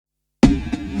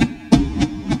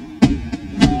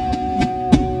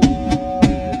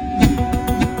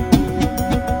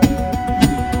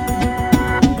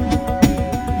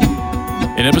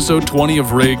episode 20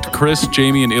 of Rigged, Chris,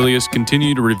 Jamie, and Ilias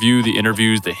continue to review the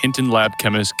interviews the Hinton Lab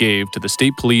chemists gave to the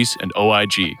state police and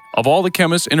OIG. Of all the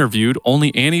chemists interviewed,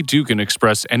 only Annie Dookhan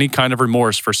expressed any kind of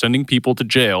remorse for sending people to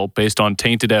jail based on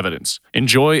tainted evidence.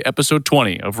 Enjoy episode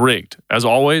 20 of Rigged. As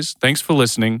always, thanks for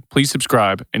listening. Please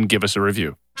subscribe and give us a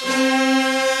review.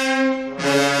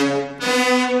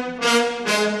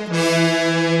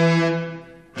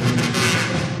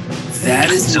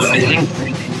 That is so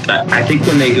I think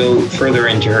when they go further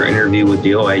into her interview with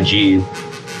the OIG,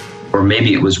 or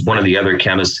maybe it was one of the other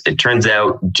chemists, it turns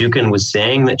out Dookhan was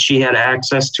saying that she had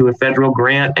access to a federal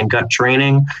grant and got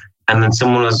training, and then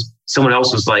someone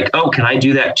else was like, "Oh, can I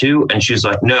do that too?" And she was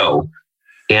like, "No."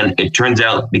 And it turns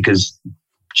out because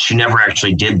she never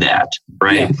actually did that,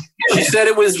 right? Yeah. She said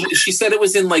it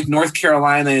was in like North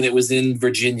Carolina and it was in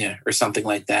Virginia or something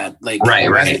like that. Like right,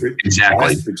 exactly.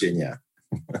 West Virginia.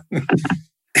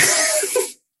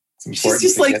 She's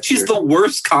just like, she's the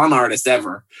worst con artist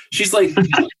ever. She's like,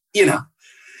 she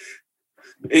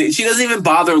doesn't even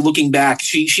bother looking back.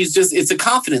 She's just, it's a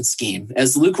confidence scheme.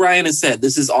 As Luke Ryan has said,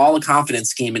 this is all a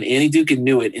confidence scheme, and Annie Dookhan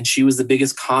knew it, and she was the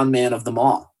biggest con man of them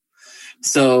all.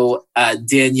 So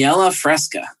Daniela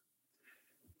Fresca,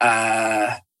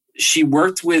 she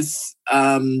worked with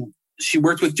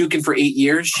Dookhan for 8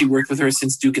 years. She worked with her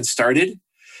since Dookhan started.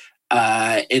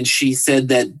 And she said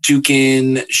that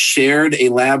Dookhan shared a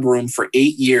lab room for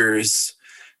 8 years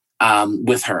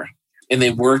with her. And they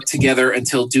worked together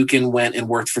until Dookhan went and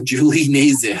worked for Julie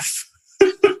Nazif.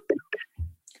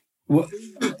 Well,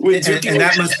 and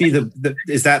that must be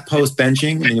is that post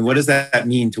benching? I mean, what does that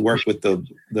mean to work with the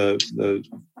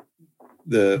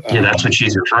that's what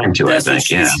she's referring to, I think.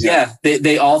 Yeah.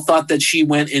 They all thought that she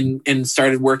went and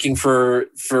started working for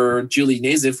Julie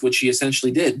Nazif, which she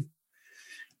essentially did.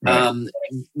 Right.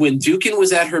 When Dookhan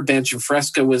was at her bench and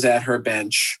Fresca was at her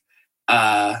bench,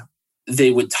 they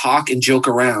would talk and joke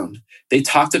around. They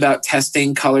talked about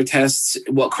testing, color tests,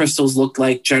 what crystals looked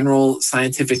like, general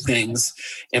scientific things.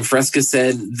 And Fresca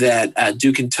said that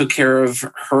Dookhan took care of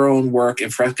her own work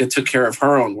and Fresca took care of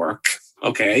her own work.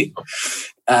 Okay.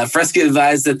 Fresca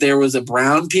advised that there was a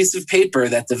brown piece of paper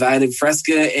that divided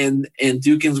Fresca and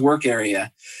Dookhan's work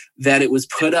area, that it was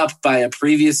put up by a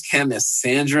previous chemist,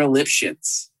 Sandra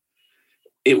Lipschitz.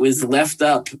 It was left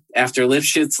up after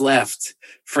Lipschitz left.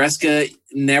 Fresca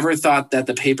never thought that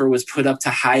the paper was put up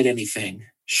to hide anything.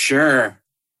 Sure.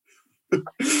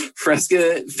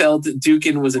 Fresca felt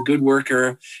Dookhan was a good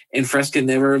worker, and Fresca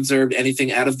never observed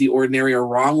anything out of the ordinary or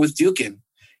wrong with Dookhan.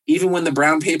 Even when the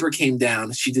brown paper came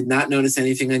down, she did not notice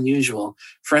anything unusual.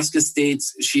 Fresca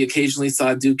states she occasionally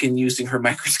saw Dookhan using her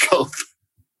microscope.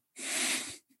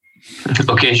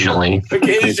 Occasionally,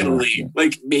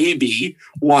 like maybe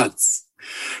once.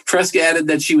 Fresca added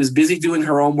that she was busy doing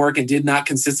her own work and did not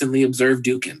consistently observe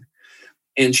Dookhan.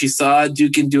 And she saw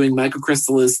Dookhan doing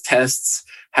microcrystallus tests.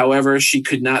 However, she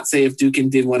could not say if Dookhan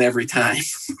did one every time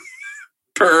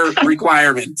per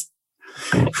requirement.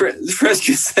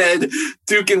 Fresca said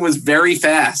Dookhan was very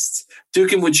fast.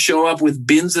 Dookhan would show up with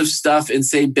bins of stuff and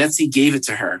say Betsy gave it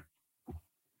to her.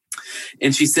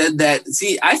 And she said that,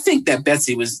 I think that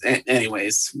Betsy was,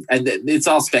 anyways, it's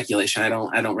all speculation. I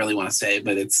don't really want to say,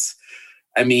 but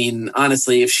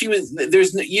honestly, if she was,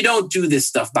 you don't do this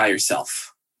stuff by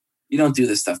yourself. You don't do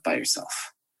this stuff by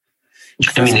yourself.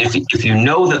 I mean, if you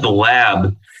know that the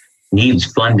lab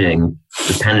needs funding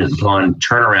dependent upon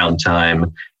turnaround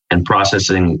time and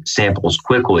processing samples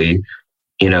quickly,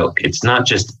 it's not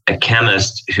just a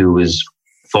chemist who is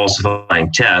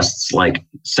falsifying tests. Like,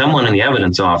 someone in the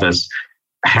evidence office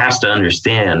has to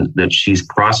understand that she's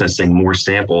processing more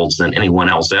samples than anyone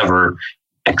else ever,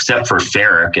 except for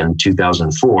Ferrick in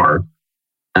 2004.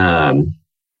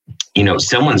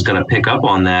 Someone's going to pick up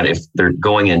on that if they're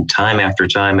going in time after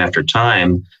time after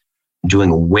time,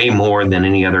 doing way more than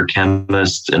any other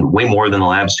chemist and way more than the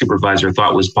lab supervisor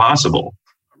thought was possible.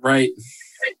 Right.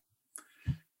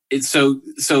 So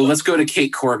let's go to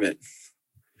Kate Corbett.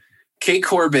 Kate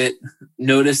Corbett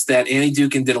noticed that Annie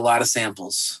Dookhan did a lot of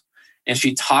samples, and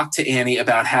she talked to Annie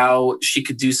about how she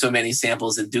could do so many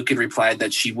samples, and Dookhan replied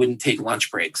that she wouldn't take lunch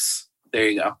breaks. There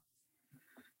you go.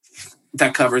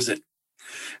 That covers it.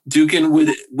 Dookhan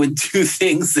would do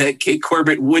things that Kate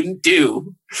Corbett wouldn't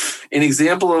do. An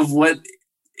example of what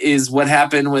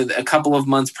happened with a couple of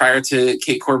months prior to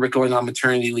Kate Corbett going on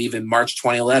maternity leave in March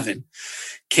 2011.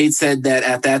 Kate said that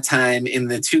at that time in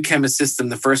the two-chemist system,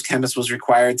 the first chemist was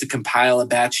required to compile a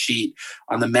batch sheet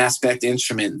on the mass spec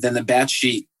instrument. Then the batch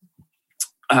sheet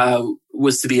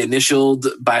was to be initialed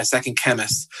by a second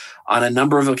chemist. On a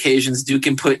number of occasions,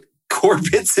 Dookhan put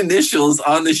Corbett's initials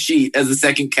on the sheet as a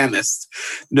second chemist.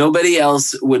 Nobody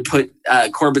else would put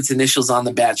Corbett's initials on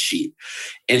the batch sheet.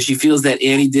 And she feels that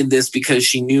Annie did this because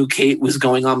she knew Kate was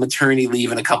going on maternity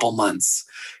leave in a couple months.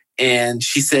 And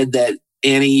she said that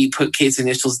Annie put Kate's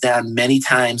initials down many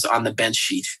times on the bench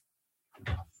sheet.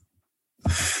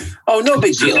 Oh, no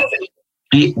big deal.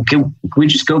 Can we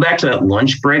just go back to that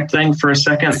lunch break thing for a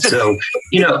second? So,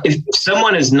 if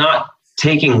someone is not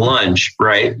taking lunch,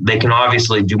 right, they can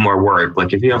obviously do more work.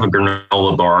 Like if you have a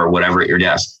granola bar or whatever at your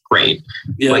desk, great.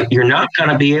 Yeah. But you're not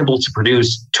going to be able to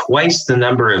produce twice the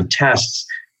number of tests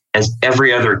as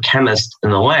every other chemist in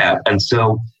the lab. And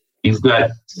so you've got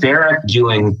Farrick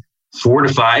doing 4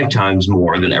 to 5 times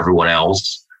more than everyone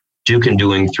else, Dukin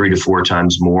doing 3 to 4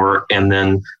 times more, and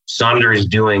then Saunders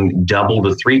doing double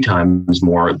to 3 times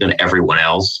more than everyone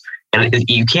else. And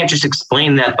you can't just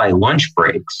explain that by lunch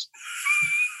breaks.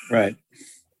 Right.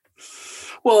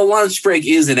 Well, a lunch break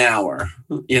is an hour,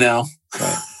 Right.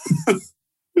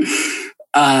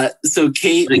 So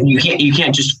Kate, you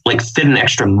can't just like fit an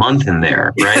extra month in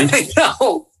there, right? I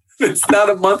know. It's not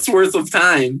a month's worth of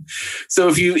time.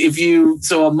 So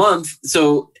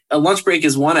a lunch break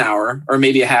is 1 hour or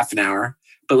maybe a half an hour,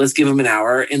 but let's give them an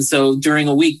hour. And so during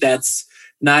a week, that's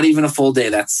not even a full day.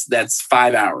 That's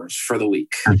 5 hours for the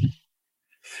week. Mm-hmm.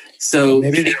 So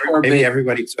maybe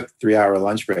everybody took 3-hour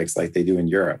lunch breaks like they do in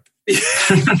Europe.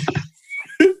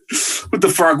 With the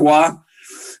Fargois.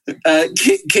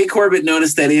 Kate Corbett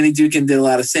noticed that Annie Dukin did a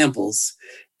lot of samples.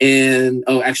 And,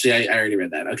 actually, I already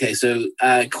read that. Okay, so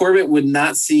Corbett would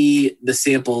not see the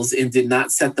samples and did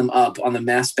not set them up on the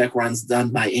mass spec runs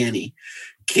done by Annie.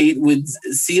 Kate would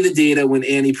see the data when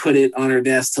Annie put it on her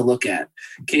desk to look at.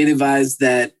 Kate advised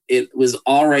that it was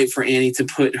all right for Annie to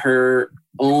put her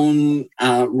own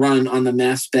run on the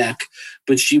mass spec,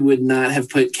 but she would not have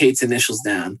put Kate's initials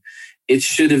down. It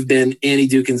should have been Annie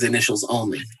Dukin's initials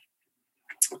only.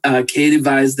 Kate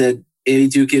advised that Annie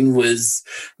Dukin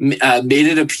made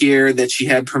it appear that she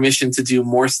had permission to do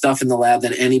more stuff in the lab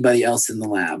than anybody else in the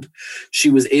lab. She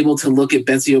was able to look at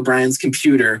Betsy O'Brien's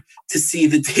computer to see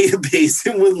the database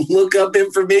and would look up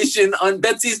information on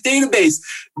Betsy's database.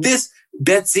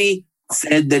 Betsy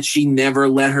said that she never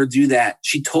let her do that.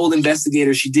 She told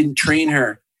investigators she didn't train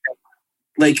her.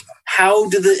 Like, how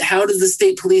does the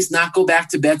state police not go back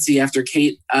to Betsy after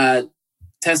Kate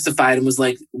testified and was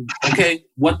like, okay,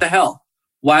 what the hell?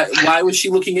 Why was she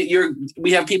looking at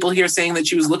we have people here saying that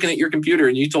she was looking at your computer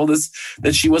and you told us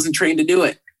that she wasn't trained to do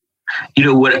it.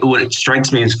 What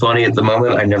strikes me as funny at the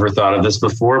moment, I never thought of this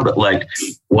before, but like,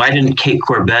 why didn't Kate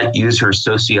Corbett use her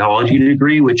sociology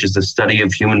degree, which is the study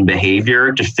of human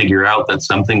behavior, to figure out that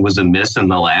something was amiss in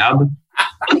the lab?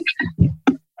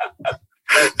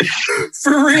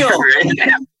 For real.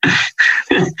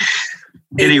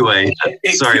 Anyway,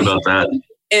 sorry about that.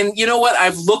 And you know what?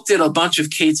 I've looked at a bunch of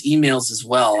Kate's emails as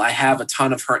well. I have a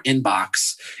ton of her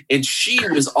inbox, and she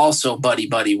was also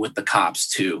buddy with the cops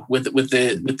too, with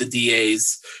the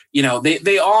DAs.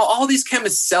 They all these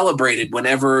chemists celebrated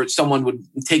whenever someone would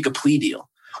take a plea deal,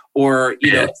 or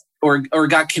or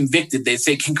got convicted. They'd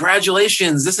say,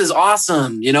 "Congratulations, this is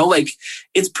awesome."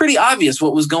 It's pretty obvious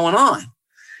what was going on.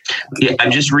 Yeah,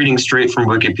 I'm just reading straight from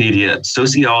Wikipedia.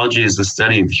 Sociology is the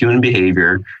study of human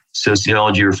behavior.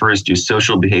 Sociology refers to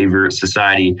social behavior,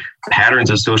 society, patterns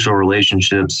of social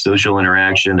relationships, social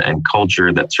interaction, and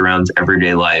culture that surrounds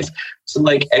everyday life. So,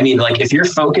 if your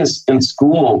focus in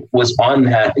school was on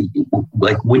that,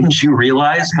 wouldn't you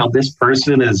realize how this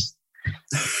person is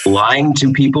lying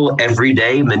to people every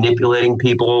day, manipulating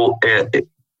people?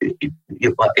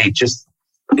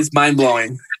 It's mind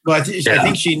blowing. Well, I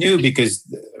think she knew because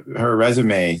her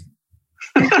resume.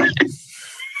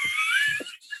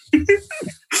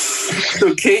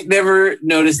 So Kate never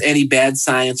noticed any bad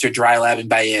science or dry labbing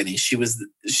by Annie. She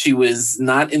was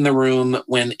not in the room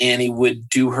when Annie would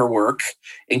do her work,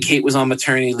 and Kate was on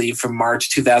maternity leave from March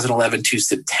 2011 to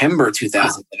September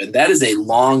 2011. That is a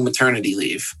long maternity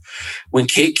leave. When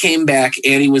Kate came back,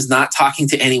 Annie was not talking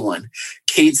to anyone.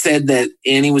 Kate said that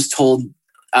Annie was told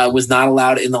was not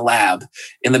allowed in the lab,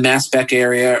 in the mass spec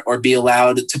area, or be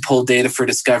allowed to pull data for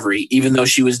discovery, even though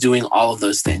she was doing all of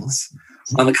those things.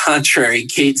 On the contrary,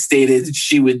 Kate stated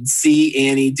she would see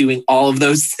Annie doing all of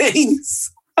those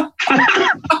things.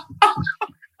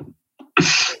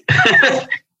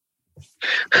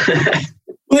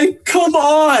 Come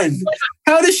on.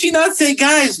 How does she not say,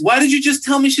 guys, why did you just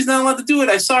tell me she's not allowed to do it?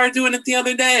 I saw her doing it the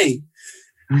other day.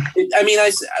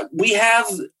 We have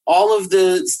all of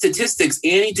the statistics.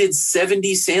 Annie did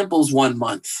 70 samples 1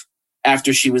 month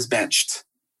after she was benched.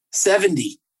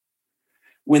 70.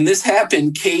 When this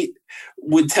happened, Kate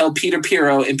would tell Peter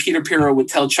Pirro, and Peter Pirro would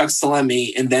tell Chuck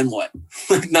Salemi, and then what?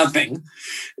 Nothing.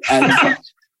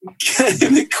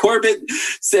 Corbett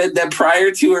said that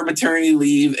prior to her maternity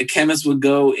leave, a chemist would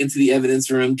go into the evidence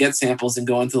room, get samples, and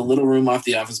go into the little room off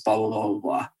the office, blah, blah, blah,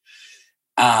 blah,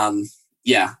 blah.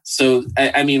 Yeah. So,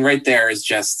 I mean, right there is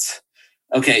just,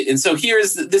 okay. And so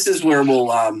here's Annie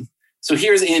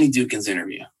Dookhan's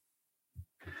interview.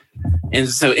 And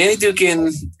so Annie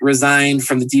Dookhan resigned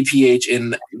from the DPH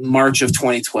in March of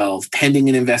 2012, pending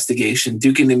an investigation.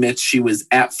 Dookhan admits she was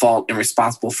at fault and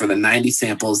responsible for the 90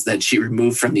 samples that she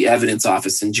removed from the evidence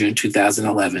office in June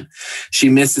 2011. She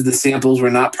admits that the samples were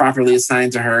not properly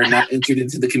assigned to her, not entered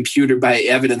into the computer by an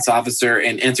evidence officer,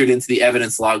 and entered into the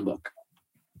evidence logbook.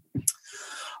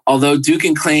 Although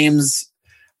Dookhan claims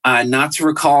not to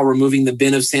recall removing the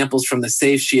bin of samples from the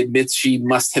safe, she admits she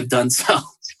must have done so.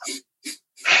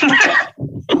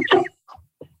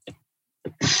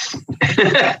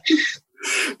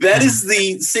 That is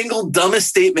the single dumbest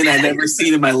statement I've ever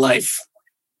seen in my life.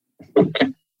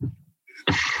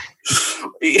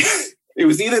 It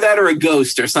was either that or a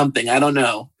ghost or something. I don't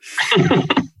know.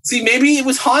 See, maybe it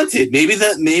was haunted. Maybe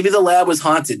the lab was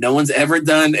haunted. No one's ever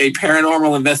done a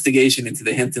paranormal investigation into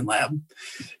the Hinton lab.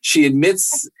 She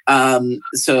admits,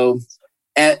 so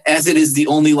as it is the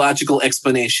only logical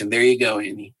explanation. There you go,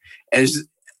 Annie. As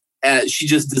she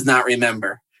just does not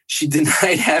remember. She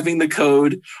denied having the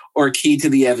code or key to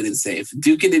the evidence safe.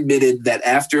 Dookhan admitted that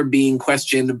after being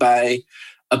questioned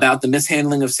about the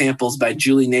mishandling of samples by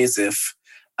Julie Nazif,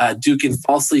 Dookhan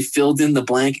falsely filled in the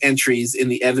blank entries in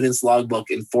the evidence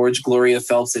logbook and forged Gloria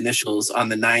Phelps' initials on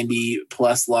the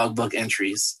 90-plus logbook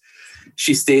entries.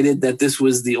 She stated that this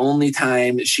was the only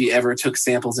time she ever took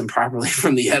samples improperly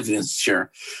from the evidence,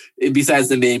 besides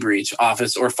the May breach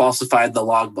office, or falsified the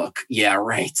logbook. Yeah,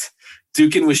 right.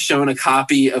 Dookhan was shown a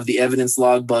copy of the evidence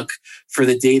logbook for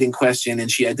the date in question,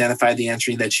 and she identified the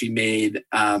entry that she made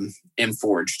and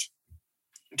forged.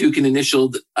 Dookhan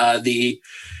initialed the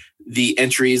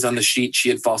entries on the sheet she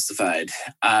had falsified.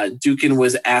 Dookhan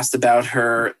was asked about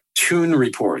her tune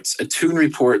reports. A tune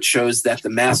report shows that the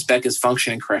mass spec is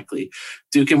functioning correctly.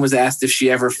 Dookhan was asked if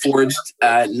she ever forged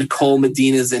Nicole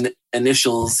Medina's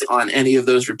initials on any of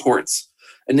those reports.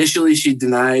 Initially, she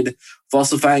denied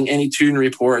falsifying any tune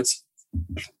reports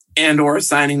and or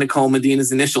assigning Nicole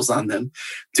Medina's initials on them.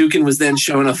 Dookhan was then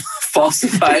shown a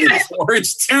falsified and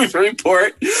forged tune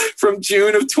report from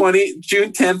June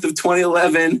 10th of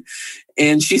 2011,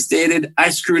 and she stated, "I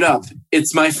screwed up.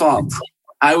 It's my fault.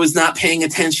 I was not paying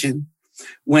attention."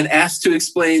 When asked to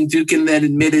explain, Dookhan then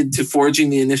admitted to forging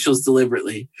the initials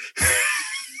deliberately.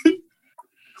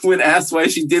 When asked why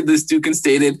she did this, Dookhan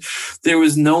stated, "There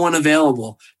was no one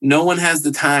available. No one has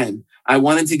the time. I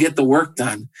wanted to get the work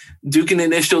done." Dookhan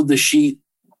initialed the sheet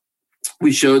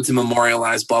we showed to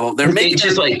memorialize blah, blah. Let me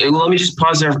just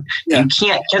pause there. Yeah. You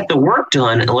can't get the work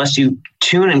done unless you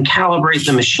tune and calibrate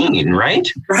the machine, right?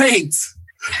 Right.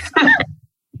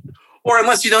 Or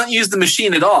unless you don't use the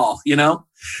machine at all, you know?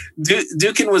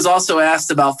 Dookhan was also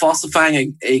asked about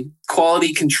falsifying a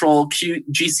quality control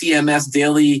GCMS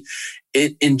daily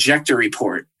injector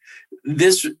report.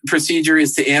 This procedure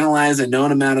is to analyze a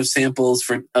known amount of samples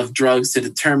of drugs to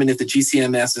determine if the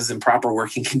GCMS is in proper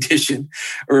working condition.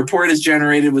 A report is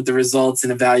generated with the results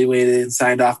and evaluated and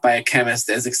signed off by a chemist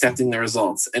as accepting the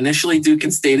results. Initially,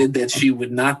 Dookhan stated that she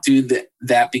would not do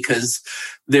that because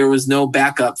there was no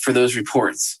backup for those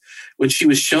reports. When she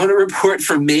was shown a report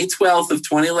from May 12th of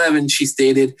 2011, she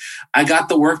stated, "I got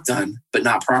the work done, but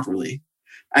not properly.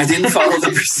 I didn't follow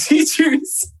the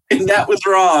procedures, and that was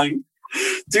wrong."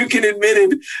 Dookhan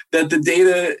admitted that the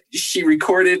data she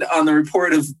recorded on the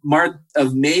report of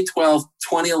May 12th,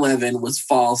 2011 was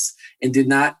false and did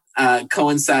not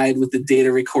coincide with the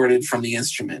data recorded from the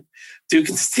instrument.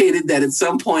 Dookhan stated that at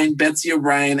some point, Betsy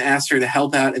O'Brien asked her to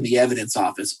help out in the evidence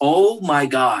office. Oh my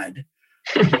God.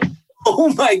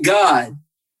 Oh my God.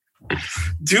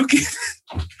 Dookhan,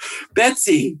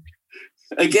 Betsy,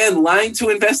 again, lying to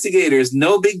investigators,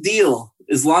 no big deal.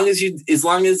 As long as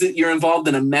you're involved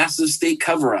in a massive state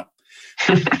cover-up.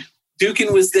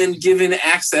 Dookhan was then given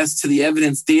access to the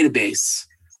evidence database.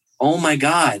 Oh my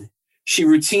God. She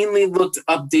routinely looked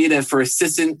up data for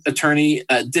assistant attorney,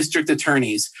 district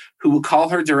attorneys who would call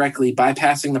her directly,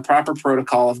 bypassing the proper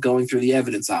protocol of going through the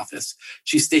evidence office.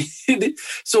 She stated,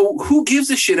 so who gives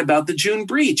a shit about the June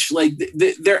breach? Like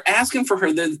they're asking for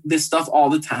her this stuff all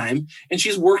the time, and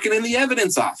she's working in the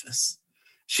evidence office.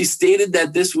 She stated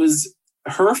that this was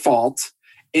her fault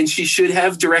and she should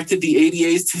have directed the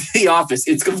ADAs to the office.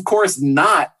 It's of course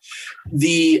not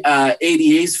the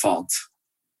ADA's fault.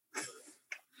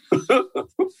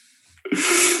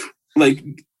 Like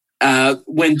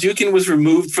When Dukin was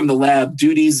removed from the lab,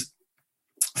 duties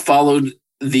followed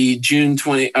the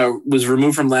was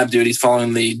removed from lab duties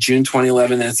following the June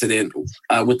 2011 incident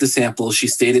with the samples. She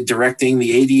stated directing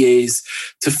the ADAs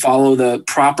to follow the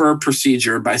proper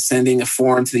procedure by sending a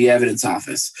form to the evidence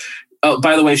office. Oh,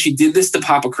 by the way, she did this to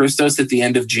Papa Christos at the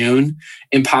end of June,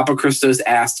 and Papa Christos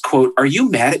asked, quote, "Are you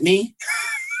mad at me?"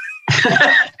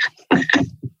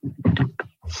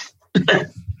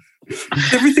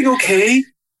 Everything okay?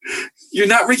 You're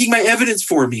not rigging my evidence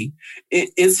for me.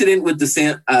 Incident with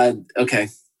the okay.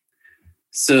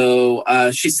 So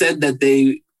she said that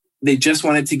they just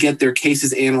wanted to get their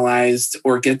cases analyzed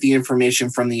or get the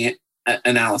information from the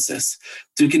analysis.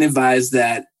 Dukin advised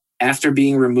that after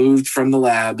being removed from the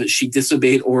lab, she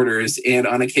disobeyed orders and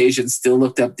on occasion still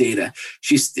looked up data.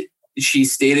 She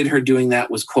stated her doing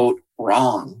that was, quote,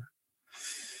 wrong.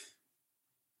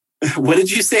 What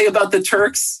did you say about the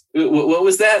Turks? What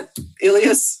was that,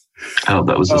 Ilias? Oh,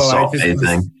 that was the Salt Bay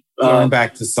thing. Going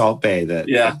back to Salt Bay.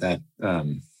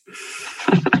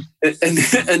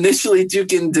 Initially,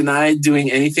 Dukin denied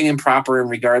doing anything improper in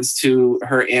regards to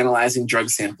her analyzing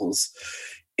drug samples.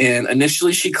 And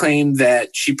initially, she claimed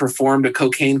that she performed a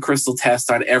cocaine crystal test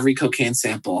on every cocaine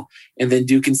sample. And then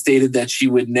Dukin stated that she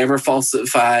would never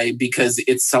falsify because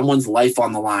it's someone's life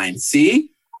on the line.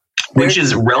 See? Which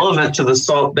is relevant to the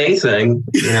Salt Bay thing,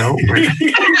 you know.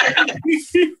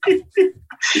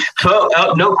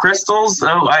 No crystals.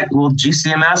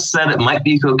 GCMS said it might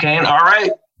be cocaine. All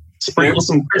right, sprinkle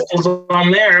some crystals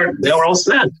on there. They were all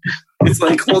set. It's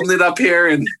like holding it up here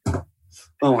and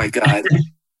oh my God.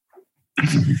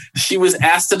 She was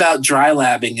asked about dry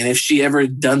labbing and if she ever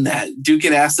done that.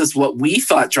 Dukin asked us what we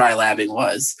thought dry labbing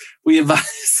was. We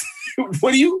advised,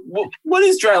 what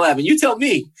is dry labbing? You tell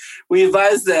me. We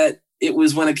advised that it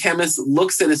was when a chemist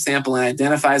looks at a sample and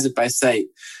identifies it by sight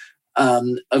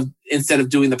instead of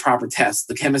doing the proper test.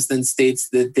 The chemist then states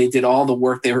that they did all the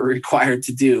work they were required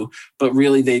to do, but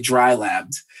really they dry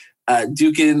labbed.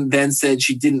 Dukin then said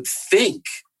she didn't think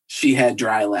she had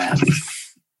dry labbed.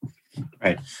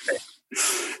 Right.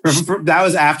 That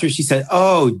was after she said,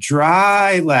 "Oh,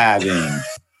 dry labbing."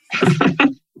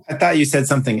 I thought you said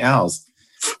something else.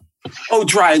 Oh,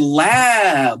 dry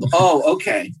lab. Oh,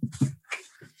 okay.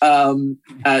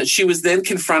 She was then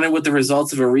confronted with the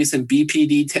results of a recent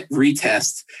BPD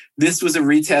retest. This was a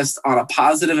retest on a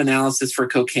positive analysis for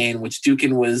cocaine, which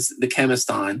Dukin was the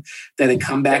chemist on, that had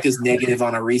come back as negative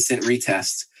on a recent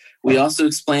retest. We also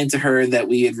explained to her that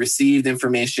we had received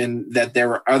information that there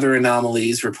were other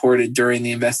anomalies reported during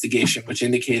the investigation, which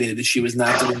indicated that she was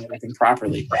not doing anything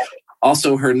properly.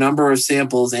 Also, her number of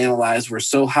samples analyzed were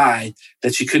so high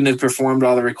that she couldn't have performed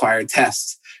all the required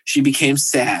tests. She became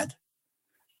sad,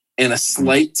 and a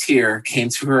slight tear came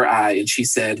to her eye, and she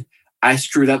said, "I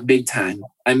screwed up big time.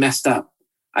 I messed up.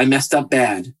 I messed up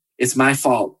bad. It's my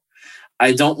fault.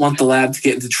 I don't want the lab to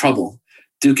get into trouble."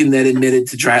 Dukin then admitted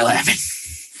to dry labbing.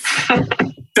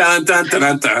 Dun, dun, dun,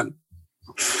 dun, dun.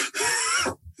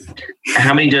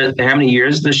 How many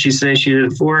years does she say she did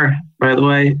it for, by the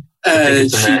way?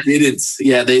 She didn't.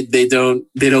 Yeah, they don't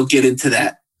get into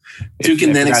that.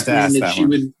 Dukin then explained that she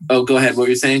would. Oh, go ahead. What were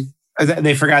you saying?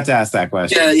 They forgot to ask that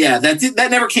question. Yeah.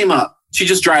 That never came up. She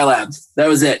just dry labbed. That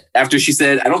was it. After she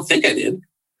said, "I don't think I did."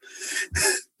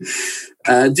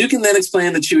 Dukin then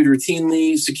explained that she would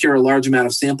routinely secure a large amount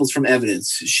of samples from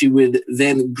evidence. She would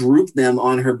then group them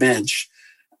on her bench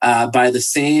by the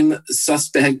same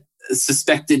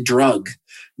suspected drug.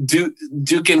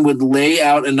 Dukin would lay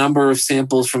out a number of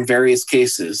samples from various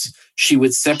cases. She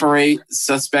would separate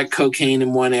suspect cocaine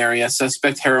in one area,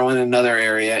 suspect heroin in another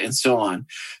area, and so on.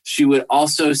 She would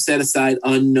also set aside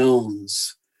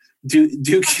unknowns.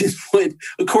 Dukin would,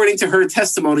 according to her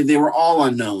testimony, they were all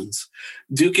unknowns.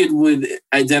 Dukin would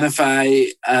identify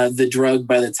the drug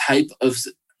by the type of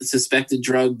suspected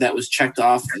drug that was checked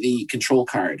off the control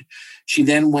card. She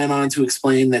then went on to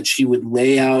explain that she would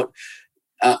lay out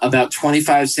about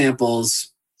 25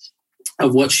 samples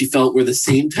of what she felt were the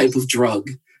same type of drug.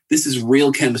 This is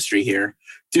real chemistry here.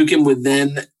 Dukin would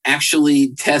then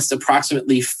actually test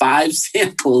approximately 5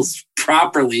 samples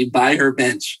properly by her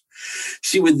bench.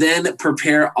 She would then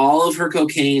prepare all of her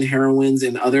cocaine, heroines,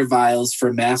 and other vials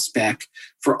for mass spec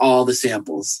for all the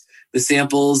samples. The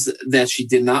samples that she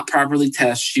did not properly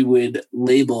test, she would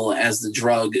label as the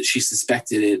drug she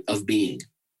suspected it of being.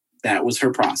 That was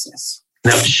her process.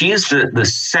 Now, she's the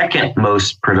second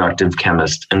most productive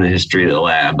chemist in the history of the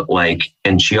lab.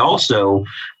 And she also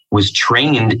was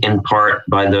trained in part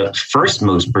by the first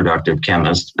most productive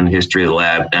chemist in the history of the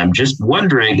lab. And I'm just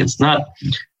wondering, it's not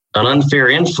an unfair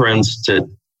inference to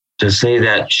say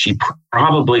that she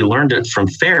probably learned it from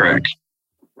Farag.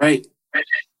 Right.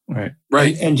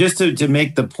 Right. And just to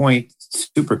make the point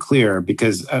super clear,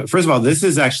 because first of all, this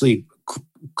is actually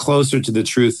closer to the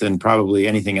truth than probably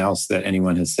anything else that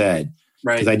anyone has said.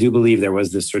 Right. Because I do believe there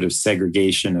was this sort of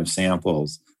segregation of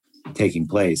samples taking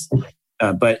place.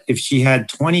 But if she had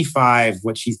 25,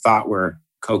 what she thought were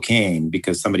cocaine,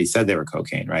 because somebody said they were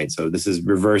cocaine, right? So this is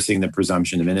reversing the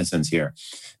presumption of innocence here.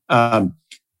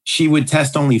 She would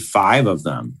test only 5 of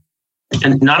them.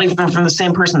 And not even from the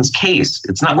same person's case.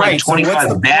 It's not like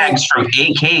 25 bags from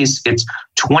a case. It's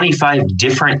 25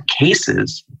 different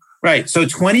cases. Right. So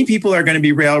 20 people are going to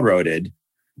be railroaded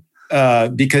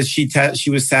because she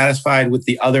was satisfied with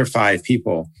the other 5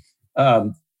 people.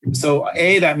 So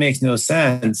A, that makes no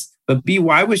sense. But B,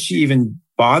 why was she even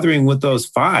bothering with those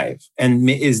 5? And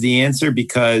is the answer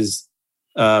because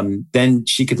then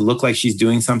she could look like she's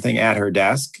doing something at her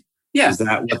desk? Yeah. Is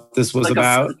that what this was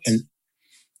about?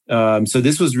 And so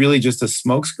this was really just a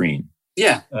smokescreen.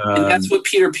 Yeah, and that's what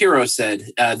Peter Pirro said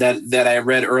that I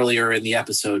read earlier in the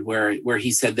episode, where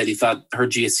he said that he thought her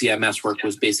GCMS work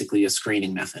was basically a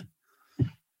screening method.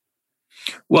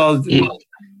 Well,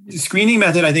 screening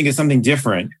method I think is something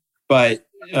different, but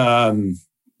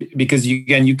because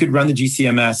you could run the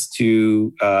GCMS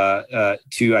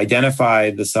to identify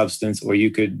the substance, or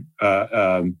you could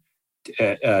there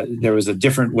was a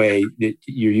different way that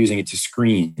you're using it to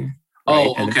screen.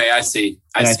 Right? Oh, okay, I see.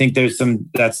 I think there's some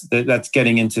that's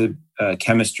getting into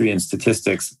chemistry and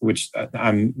statistics, which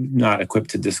I'm not equipped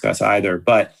to discuss either.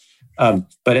 But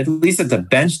at least at the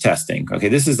bench testing, okay,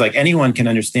 this is like anyone can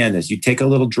understand this. You take a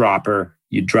little dropper,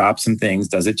 you drop some things.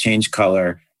 Does it change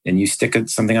color? And you stick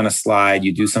something on a slide.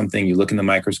 You do something. You look in the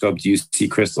microscope. Do you see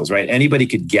crystals? Right? Anybody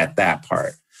could get that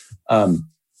part.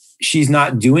 She's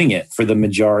not doing it for the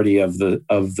majority of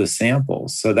the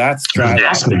samples. So that's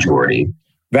vast majority.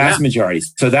 Vast majority.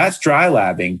 So that's dry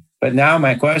labbing. But now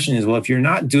my question is, well, if you're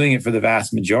not doing it for the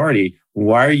vast majority,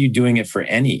 why are you doing it for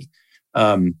any?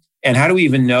 And how do we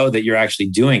even know that you're actually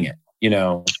doing it?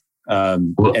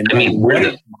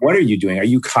 What are you doing? Are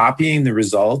you copying the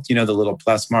result? The little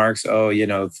plus marks. Oh,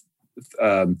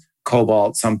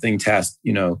 cobalt something test.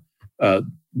 2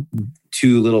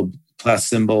 little plus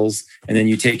symbols, and then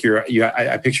you take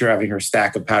I picture having her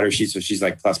stack of powder sheets, so she's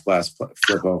like plus flip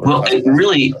over. Well, it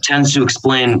really tends to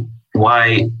explain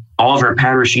why all of her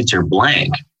powder sheets are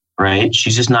blank, right?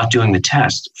 She's just not doing the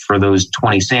test for those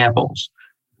 20 samples,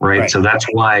 right? So that's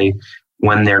why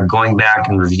when they're going back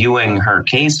and reviewing her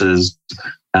cases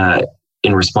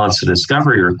in response to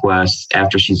discovery requests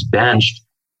after she's benched,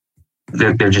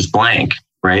 they're just blank,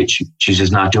 right? She's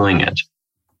just not doing it.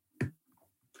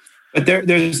 But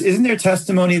isn't there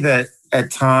testimony that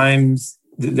at times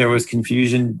there was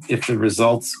confusion if the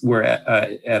results were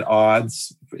at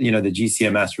odds, the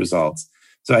GCMS results.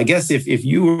 So I guess if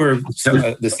you were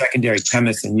the secondary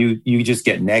chemist and you just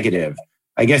get negative,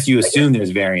 I guess you assume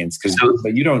there's variance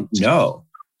but you don't know.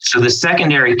 So the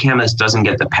secondary chemist doesn't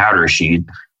get the powder sheet.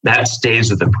 That stays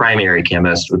with the primary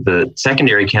chemist. What the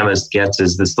secondary chemist gets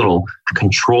is this little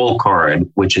control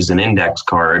card, which is an index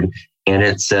card, and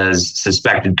it says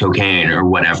suspected cocaine or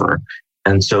whatever.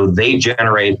 And so they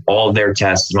generate all their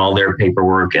tests and all their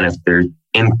paperwork. And if they're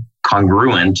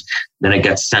incongruent, then it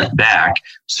gets sent back.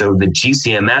 So the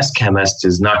GCMS chemist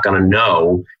is not going to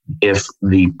know if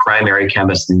the primary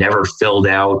chemist never filled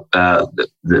out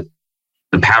the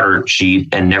powder sheet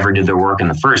and never did their work in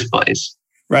the first place.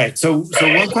 Right. So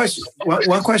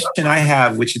one question I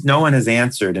have, which no one has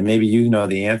answered, and maybe you know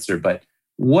the answer, but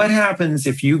what happens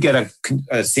if you get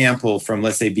a sample from,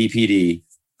 let's say, BPD,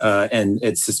 and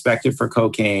it's suspected for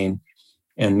cocaine,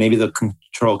 and maybe the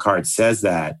control card says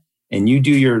that, and you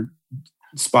do your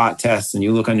spot test and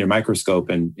you look on your microscope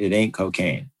and it ain't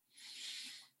cocaine?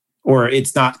 Or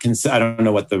it's not, I don't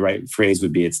know what the right phrase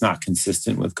would be. It's not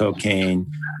consistent with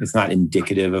cocaine. It's not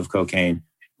indicative of cocaine.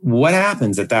 What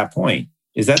happens at that point?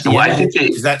 Is that the end?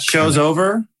 Is that show's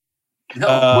over?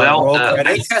 No.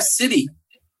 They test City.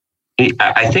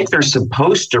 I think they're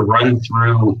supposed to run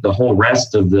through the whole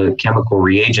rest of the chemical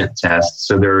reagent tests.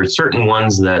 So there are certain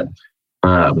ones that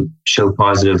show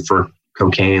positive for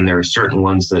cocaine. There are certain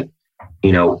ones that,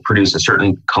 produce a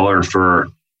certain color for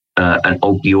an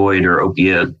opioid or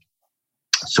opiate.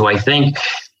 So I think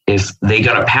if they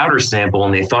got a powder sample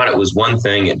and they thought it was one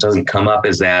thing, it doesn't come up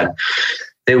as that,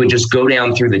 they would just go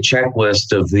down through the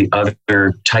checklist of the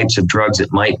other types of drugs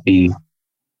it might be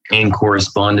in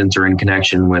correspondence or in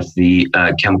connection with the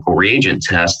chemical reagent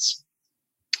tests.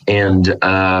 And,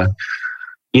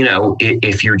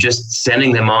 if you're just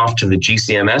sending them off to the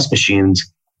GCMS machines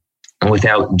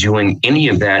without doing any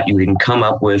of that, you can come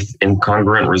up with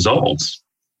incongruent results.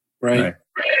 Right.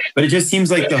 But it just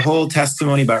seems like the whole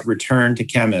testimony about return to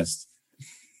chemist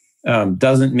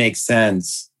doesn't make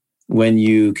sense when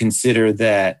you consider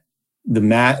that the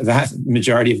vast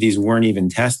majority of these weren't even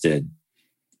tested.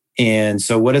 And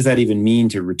so what does that even mean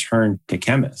to return to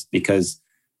chemists? Because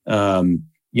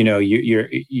you're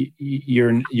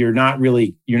not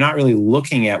really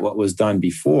looking at what was done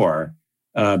before,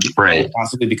 right?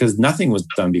 Possibly because nothing was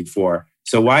done before.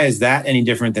 So why is that any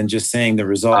different than just saying the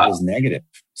result was negative?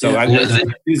 So it's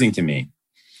confusing to me.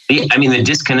 I mean, the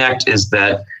disconnect is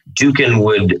that Dukin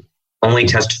would only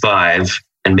test 5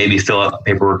 and maybe fill out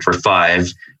paperwork for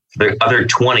 5. The other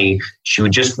 20, she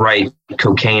would just write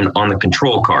cocaine on the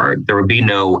control card. There would be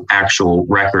no actual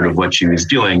record of what she was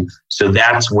doing. So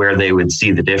that's where they would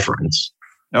see the difference.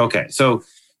 Okay. So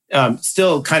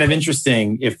still kind of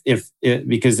interesting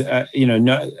because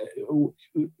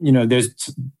there's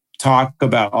talk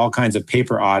about all kinds of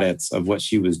paper audits of what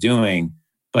she was doing.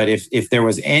 But if there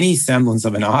was any semblance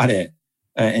of an audit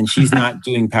and she's not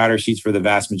doing powder sheets for the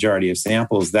vast majority of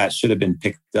samples, that should have been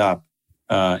picked up.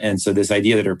 And so this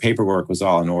idea that her paperwork was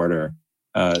all in order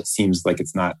seems like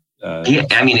it's not.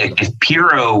 I mean, if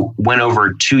Pirro went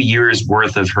over 2 years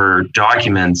worth of her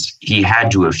documents, he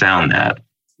had to have found that.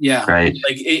 Yeah. Right.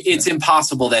 Like it's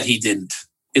impossible that he didn't.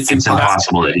 It's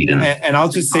impossible that he didn't. And I'll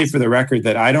just say for the record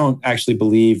that I don't actually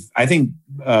believe, I think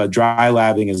dry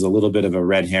labbing is a little bit of a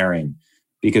red herring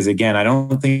because again, I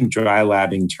don't think dry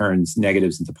labbing turns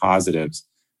negatives into positives.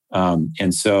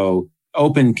 And so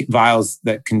open vials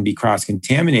that can be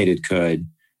cross-contaminated could,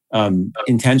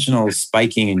 intentional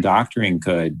spiking and doctoring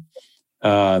could,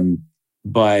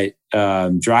 but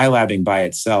dry labbing by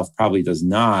itself probably does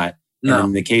not. No. And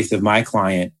in the case of my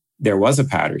client, there was a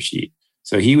powder sheet.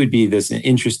 So he would be this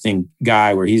interesting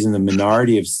guy where he's in the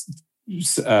minority of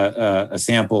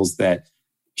samples that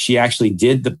she actually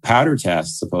did the powder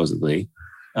test, supposedly.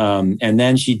 And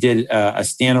then she did a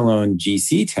standalone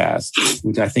GC test,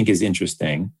 which I think is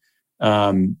interesting.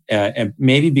 And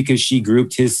maybe because she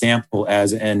grouped his sample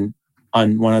as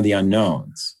one of the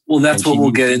unknowns. Well, that's what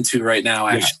we'll get into right now,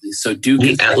 actually. Yeah. So Duke,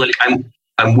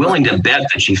 I'm willing to bet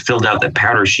that she filled out the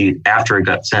powder sheet after it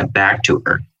got sent back to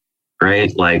her,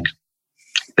 right? Like,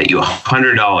 bet you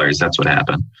 $100 that's what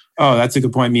happened. Oh, that's a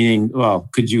good point. Meaning, well,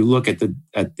 could you look at the?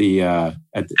 I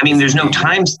mean, there's no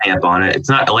timestamp on it. It's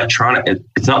not electronic.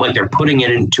 It's not like they're putting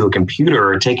it into a computer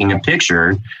or taking a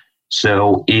picture.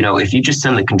 So, if you just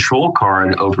send the control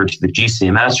card over to the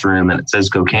GCMS room and it says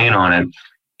cocaine on it,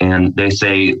 and they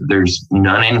say there's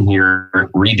none in here,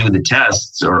 redo the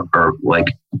tests or like,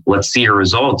 let's see your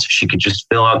results. She could just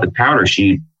fill out the powder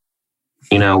sheet,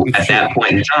 at that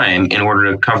point in time in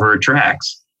order to cover her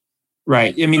tracks.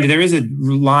 Right. I mean, there is a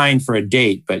line for a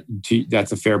date, but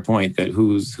that's a fair point that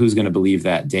who's going to believe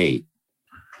that date?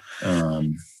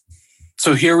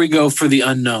 So here we go for the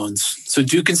unknowns. So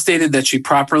Dukin stated that she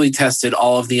properly tested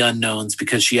all of the unknowns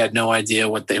because she had no idea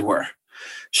what they were.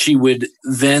 She would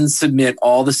then submit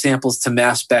all the samples to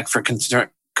mass spec for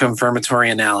confirmatory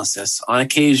analysis. On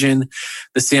occasion,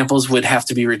 the samples would have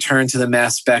to be returned to the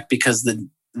mass spec because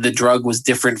the drug was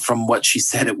different from what she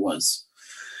said it was.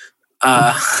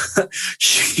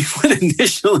 She would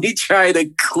initially try to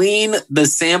clean the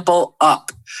sample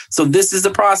up. So this is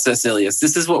the process, Ilias.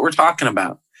 This is what we're talking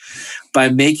about. By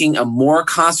making a more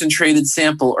concentrated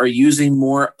sample or using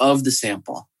more of the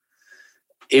sample.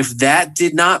 If that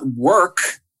did not work,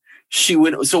 she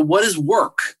would. So what is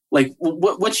work? Like,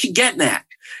 what's she getting at?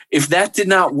 If that did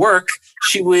not work,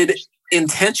 she would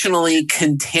intentionally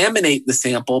contaminate the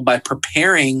sample by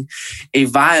preparing a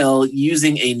vial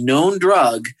using a known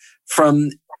drug from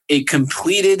a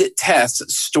completed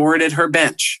test stored at her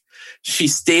bench. She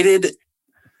stated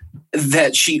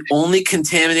that she only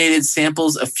contaminated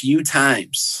samples a few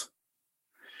times.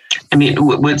 I mean,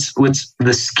 what's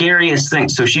the scariest thing?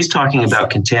 So she's talking about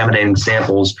contaminating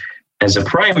samples as a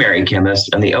primary chemist,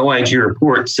 and the OIG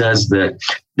report says that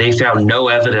they found no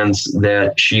evidence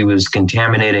that she was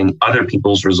contaminating other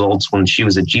people's results when she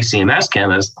was a GCMS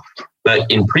chemist.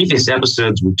 But in previous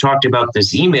episodes, we talked about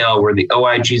this email where the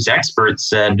OIG's expert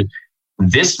said,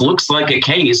 this looks like a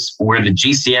case where the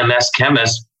GCMS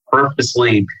chemist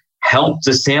purposely helped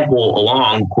the sample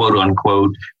along, quote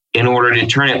unquote, in order to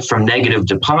turn it from negative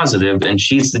to positive. And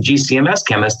she's the GCMS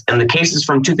chemist. And the case is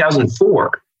from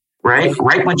 2004, right?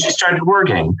 Right when she started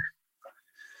working.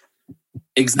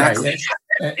 Exactly.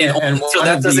 Right. And so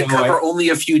that doesn't cover only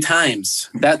a few times.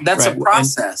 That's right. A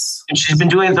process. And she's been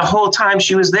doing it the whole time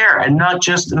she was there, and not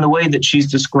just in the way that she's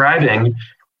describing,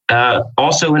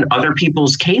 also in other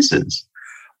people's cases.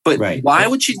 But why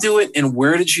would she do it, and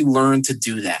where did she learn to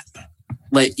do that?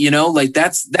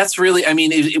 That's really, I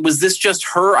mean, was this just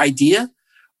her idea,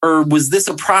 or was this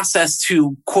a process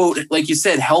to, quote, like you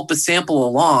said, help a sample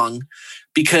along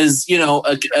because,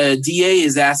 a DA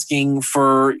is asking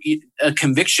for a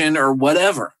conviction or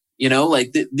whatever,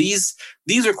 like these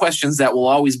are questions that will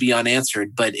always be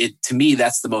unanswered. But to me,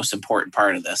 that's the most important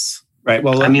part of this. Right.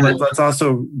 Well, let's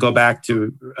also go back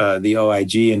to the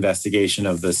OIG investigation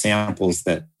of the samples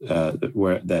that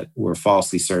were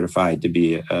falsely certified to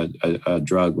be a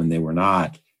drug when they were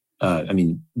not.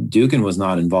 Dukin was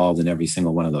not involved in every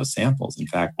single one of those samples. In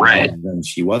fact, right.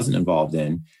 She wasn't involved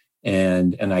in,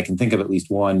 and I can think of at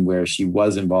least one where she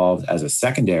was involved as a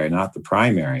secondary, not the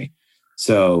primary.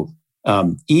 So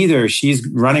either she's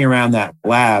running around that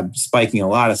lab spiking a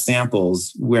lot of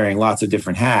samples, wearing lots of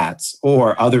different hats,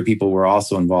 or other people were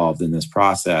also involved in this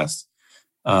process.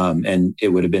 And it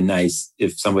would have been nice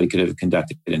if somebody could have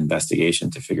conducted an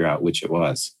investigation to figure out which it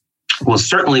was. Well,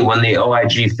 certainly when the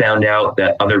OIG found out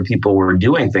that other people were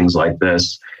doing things like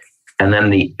this, and then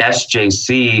the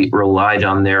SJC relied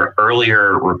on their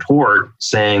earlier report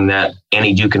saying that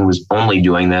Annie Dookhan was only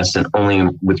doing this and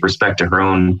only with respect to her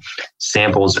own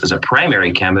samples as a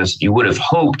primary chemist, you would have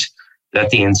hoped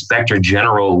that the Inspector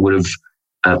General would have,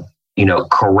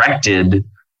 corrected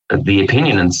the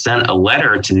opinion and sent a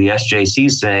letter to the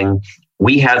SJC saying,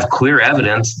 we have clear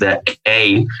evidence that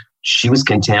A, she was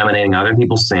contaminating other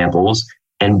people's samples,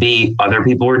 and B, other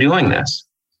people were doing this.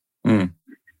 Mm.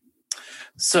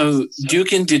 So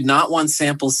Dookhan did not want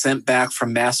samples sent back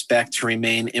from mass spec to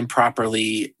remain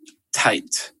improperly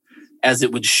typed, as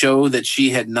it would show that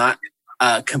she had not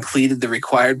completed the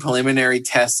required preliminary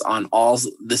tests on all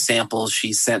the samples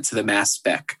she sent to the mass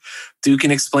spec. Dookhan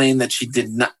explained that she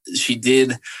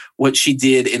did what she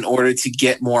did in order to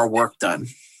get more work done.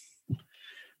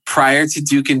 Prior to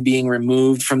Dookhan being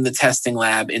removed from the testing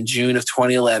lab in June of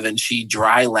 2011, she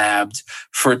dry labbed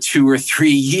for 2 or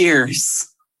 3 years.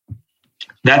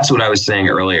 That's what I was saying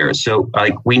earlier. So,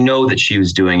 we know that she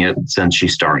was doing it since she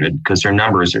started because her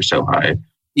numbers are so high.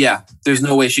 Yeah, there's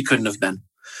no way she couldn't have been.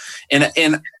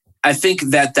 And I think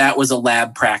that was a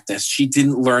lab practice. She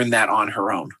didn't learn that on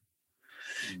her own.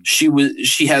 She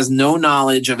has no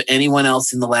knowledge of anyone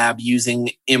else in the lab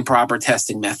using improper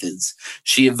testing methods.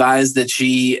 She advised that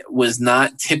she was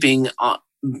not tipped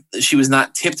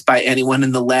by anyone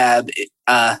in the lab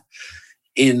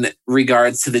in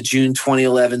regards to the June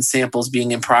 2011 samples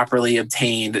being improperly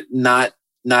obtained, not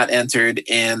entered,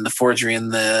 and the forgery in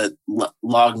the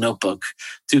log notebook.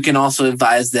 Dookhan also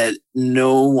advised that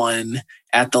no one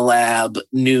at the lab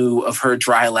knew of her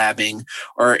dry labbing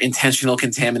or intentional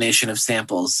contamination of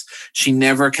samples. She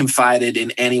never confided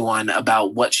in anyone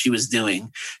about what she was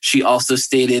doing. She also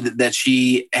stated that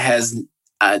she has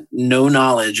no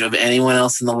knowledge of anyone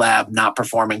else in the lab not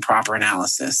performing proper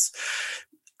analysis.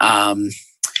 Can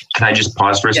I just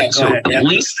pause for a second? So ahead, at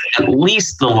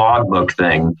least the logbook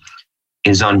thing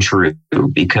is untrue,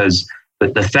 because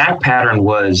the fact pattern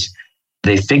was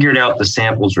they figured out the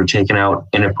samples were taken out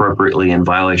inappropriately in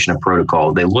violation of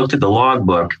protocol. They looked at the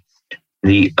logbook,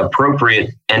 the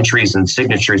appropriate entries and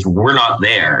signatures were not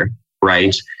there,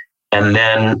 right? And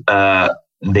then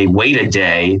they wait a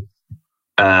day,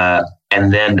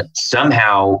 and then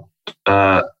somehow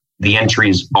the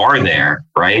entries are there,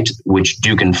 right? Which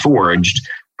Dookhan forged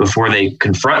before they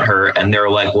confront her, and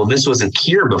they're like, well, this wasn't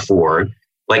here before.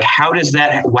 How does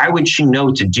that, why would she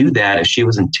know to do that if she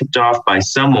wasn't tipped off by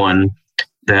someone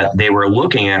that they were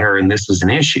looking at her and this was an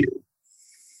issue?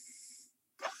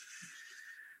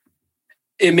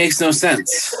 It makes no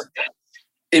sense.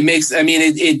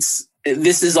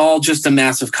 This is all just a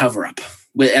massive cover-up,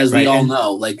 as we all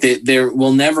know.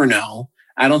 We'll never know.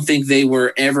 I don't think they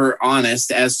were ever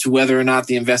honest as to whether or not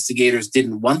the investigators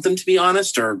didn't want them to be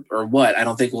honest or what. I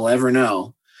don't think we'll ever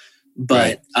know.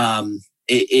 But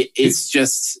it's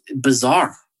just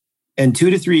bizarre. And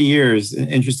 2 to 3 years, an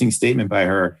interesting statement by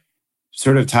her,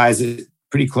 sort of ties it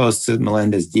pretty close to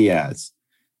Melendez-Diaz.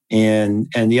 And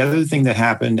the other thing that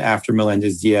happened after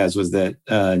Melendez-Diaz was that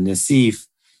Nassif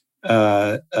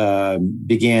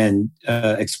began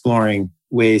exploring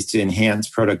ways to enhance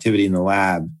productivity in the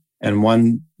lab. And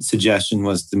one suggestion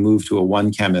was to move to a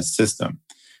one chemist system.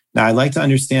 Now, I'd like to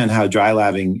understand how dry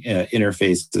labbing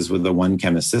interfaces with the one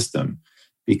chemist system,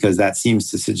 because that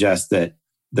seems to suggest that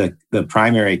the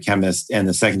primary chemist and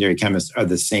the secondary chemist are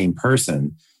the same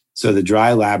person. So the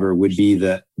dry labber would be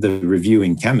the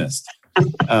reviewing chemist.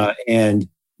 And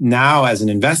now, as an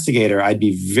investigator, I'd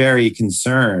be very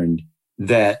concerned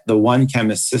that the one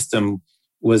chemist system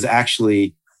was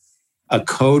actually a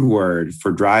code word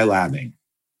for dry labbing.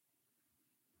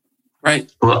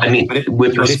 Right. Well,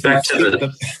 with respect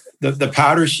to the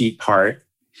powder sheet part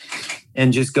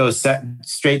and just go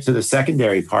straight to the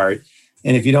secondary part.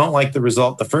 And if you don't like the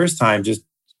result the first time, just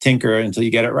tinker until you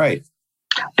get it right.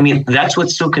 I mean, that's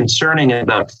what's so concerning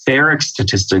about Farrick's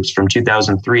statistics from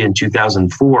 2003 and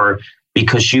 2004,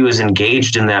 because she was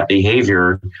engaged in that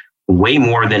behavior way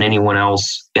more than anyone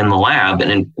else in the lab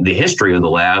and in the history of the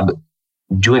lab,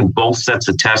 doing both sets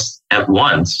of tests at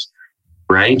once,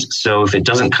 right? So if it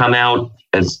doesn't come out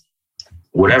as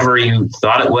whatever you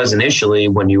thought it was initially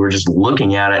when you were just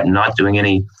looking at it and not doing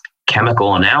any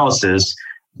chemical analysis,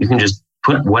 you can just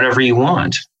put whatever you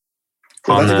want.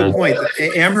 Well, that's a good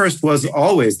point. Amherst was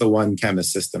always the one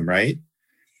chemist system, right?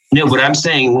 No, but I'm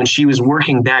saying when she was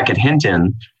working back at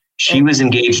Hinton, she was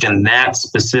engaged in that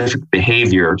specific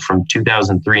behavior from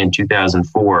 2003 and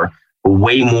 2004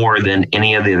 way more than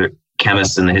any of the other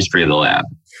chemists in the history of the lab.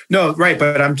 No, right.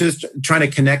 But I'm just trying to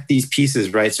connect these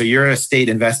pieces, right? So you're a state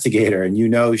investigator and you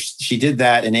know she did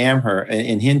that in Amherst,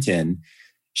 in Hinton.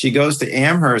 She goes to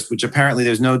Amherst, which apparently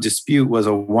there's no dispute was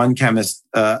a one chemist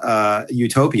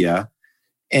utopia.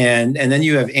 And then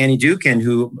you have Annie Dookhan,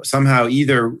 who somehow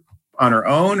either on her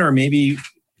own or maybe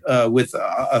with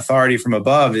authority from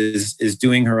above is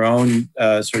doing her own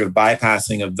sort of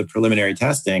bypassing of the preliminary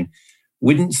testing.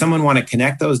 Wouldn't someone want to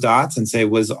connect those dots and say,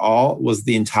 was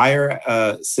the entire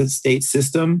state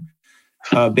system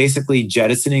basically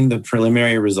jettisoning the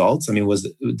preliminary results? I mean,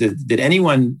 did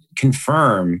anyone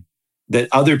confirm that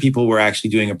other people were actually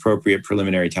doing appropriate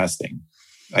preliminary testing?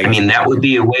 I mean, that would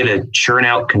be a way to churn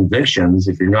out convictions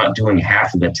if you're not doing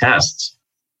half of the tests.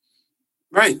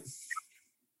 Right.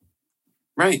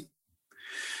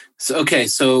 So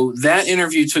that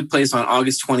interview took place on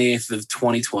August 28th of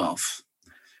 2012.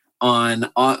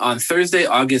 On Thursday,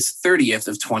 August 30th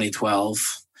of 2012,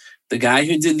 the guy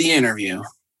who did the interview,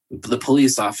 the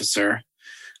police officer,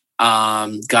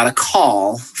 got a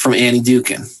call from Annie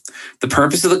Dookhan. The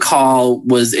purpose of the call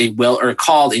was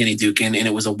called Annie Dookhan, and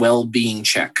it was a well-being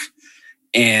check.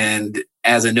 And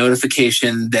as a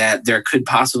notification that there could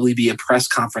possibly be a press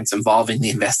conference involving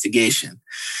the investigation.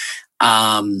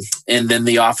 And then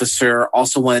the officer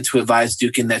also wanted to advise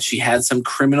Dookhan that she had some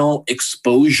criminal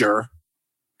exposure,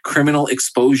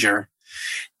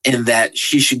 and that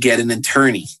she should get an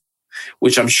attorney,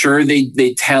 which I'm sure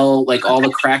they tell like all the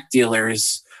crack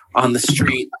dealers on the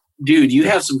street, dude, you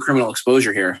have some criminal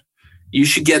exposure here. You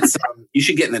should get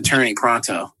an attorney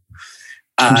pronto.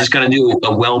 I'm just going to do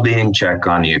a well-being check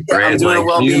on you, right?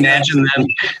 Can you imagine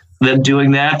them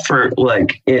doing that for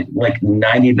like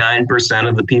 99%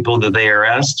 of the people that they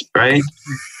arrest, right?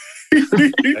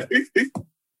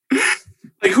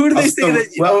 Like, who do they say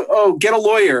that? Get a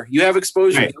lawyer. You have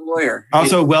exposure. Right. Get a lawyer.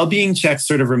 Also, well-being checks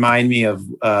sort of remind me of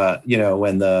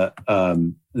when the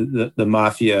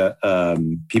mafia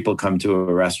people come to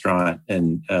a restaurant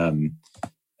and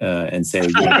say,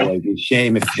 it'd be a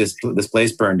shame if this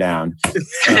place burned down.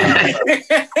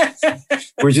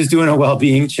 We're just doing a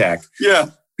well-being check. Yeah.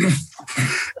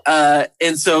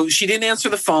 And so she didn't answer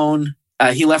the phone.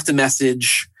 He left a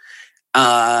message.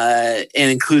 And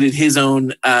included his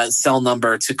own cell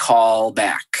number to call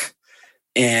back.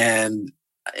 And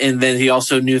then he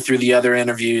also knew through the other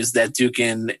interviews that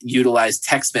Dookhan utilized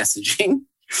text messaging.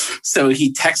 So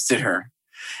he texted her.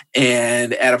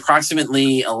 And at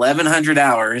approximately 1100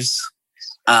 hours,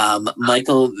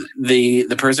 Michael,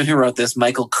 the person who wrote this,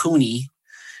 Michael Cooney,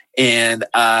 and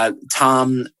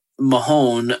Tom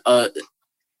Mahone,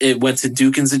 it went to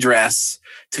Dookhan's address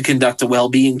to conduct a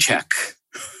well-being check.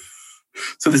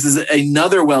 So this is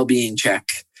another well-being check.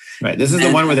 Right. This is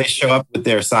the one where they show up with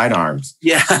their sidearms.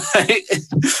 Yeah.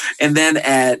 And then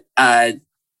at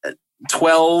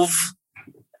 12,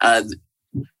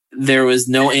 there was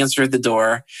no answer at the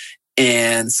door.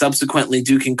 And subsequently,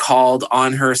 Dookhan called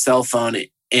on her cell phone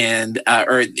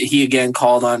or he again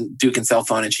called on Dookhan's cell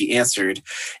phone and she answered.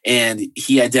 And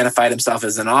he identified himself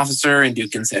as an officer and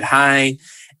Dookhan said hi.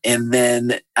 And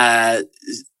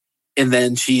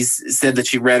then she said that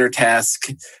she read her task,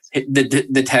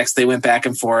 the text. They went back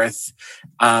and forth.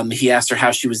 He asked her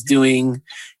how she was doing,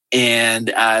 and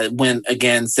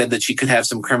said that she could have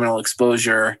some criminal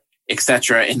exposure,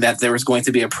 etc., and that there was going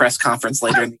to be a press conference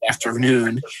later in the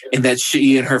afternoon, and that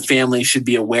she and her family should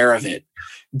be aware of it.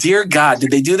 Dear God, did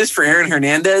they do this for Aaron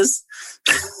Hernandez?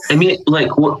 I mean,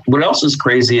 like, what else is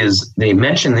crazy is they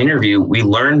mentioned in the interview, we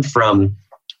learned from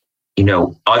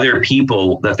other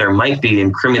people that there might be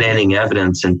incriminating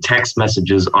evidence and text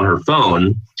messages on her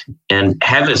phone. And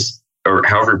Hevis, or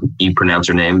however you pronounce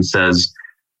her name, says,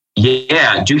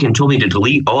 yeah, Dookhan told me to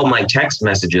delete all my text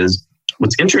messages.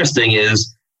 What's interesting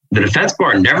is the defense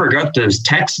bar never got those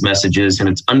text messages, and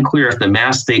it's unclear if the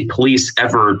Mass State Police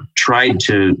ever tried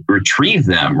to retrieve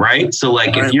them, right? So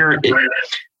like if you're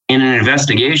in an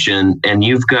investigation and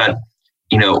you've got,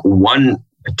 one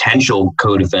potential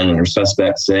co-defendant or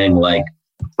suspect saying like,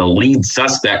 the lead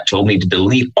suspect told me to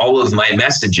delete all of my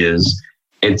messages.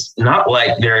 It's not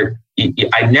like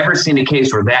I've never seen a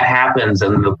case where that happens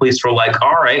and the police were like,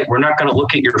 all right, we're not going to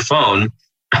look at your phone.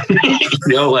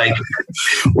 Like,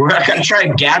 we're not going to try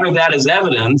and gather that as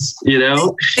evidence, They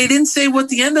didn't say what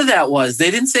the end of that was.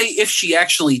 They didn't say if she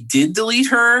actually did delete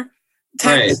her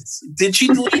texts. Right. Did she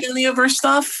delete any of her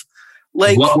stuff?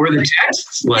 Like, what were the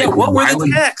texts? Like, what were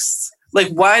the texts? Like,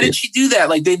 why did she do that?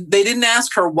 Like, they didn't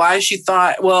ask her why she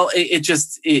thought, well,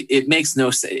 it makes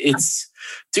no sense.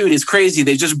 It's crazy.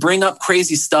 They just bring up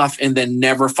crazy stuff and then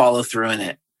never follow through in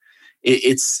it.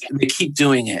 They keep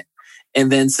doing it.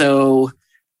 And then so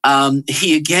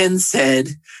he again said,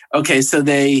 okay, so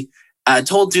they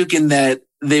told Dukin that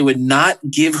they would not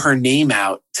give her name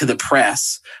out to the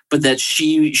press, but that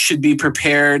she should be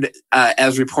prepared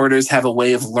as reporters have a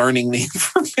way of learning the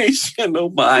information. Oh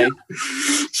my.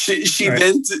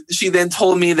 She then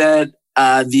told me that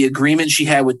the agreement she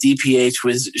had with DPH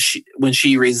was when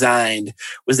she resigned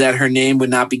was that her name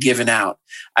would not be given out.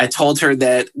 I told her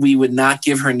that we would not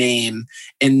give her name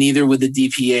and neither would the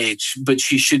DPH, but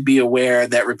she should be aware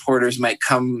that reporters might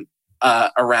come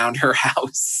around her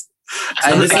house.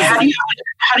 So how do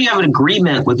you have an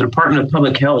agreement with the Department of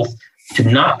Public Health to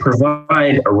not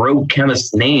provide a rogue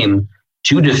chemist's name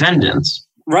to defendants?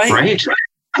 Right.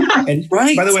 And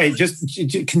right. By the way, just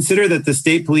consider that the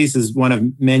state police is one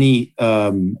of many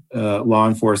law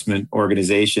enforcement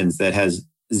organizations that has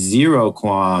zero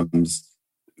qualms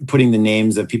putting the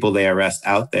names of people they arrest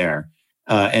out there.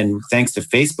 And thanks to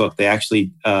Facebook, they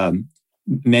actually,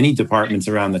 many departments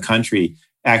around the country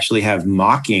actually have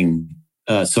mocking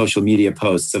social media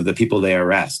posts of the people they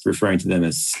arrest, referring to them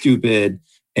as stupid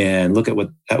and look at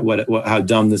how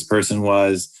dumb this person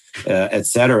was, et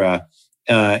cetera.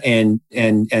 And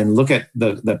look at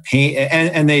the pain,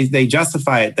 and they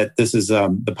justify it that this is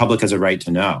the public has a right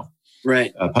to know,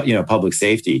 right? Public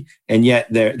safety, and yet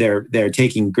they're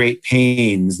taking great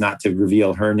pains not to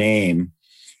reveal her name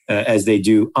as they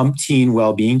do umpteen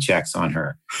well-being checks on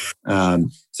her.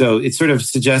 So it sort of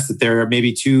suggests that there are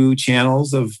maybe two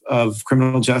channels of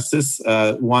criminal justice,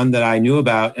 one that I knew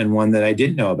about and one that I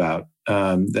didn't know about,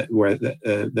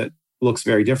 that looks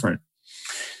very different.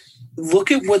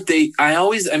 Look at what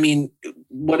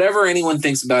whatever anyone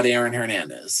thinks about Aaron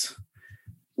Hernandez,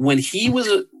 when he was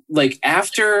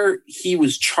after he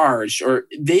was charged, or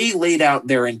they laid out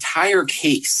their entire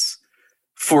case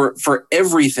for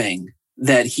everything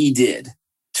that he did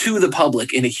to the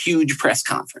public in a huge press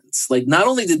conference. Like, not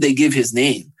only did they give his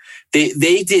name,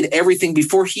 they did everything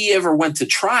before he ever went to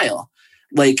trial.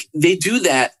 Like, they do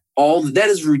that. All that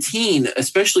is routine,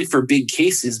 especially for big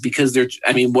cases, because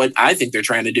what I think they're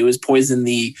trying to do is poison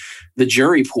the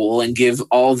jury pool and give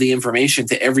all the information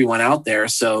to everyone out there.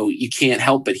 So you can't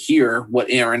help but hear what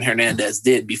Aaron Hernandez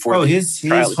did before. Oh, his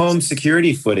home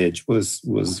security footage was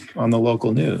on the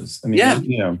local news.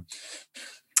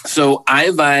 So I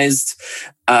advised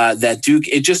that Duke.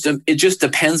 It just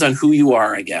depends on who you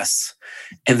are, I guess.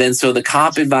 And then so the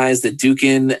cop advised that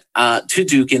Dukin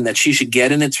that she should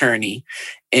get an attorney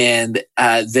and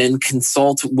then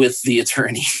consult with the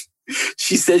attorney.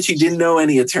 She said she didn't know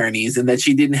any attorneys and that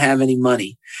she didn't have any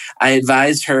money. I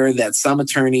advised her that some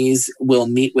attorneys will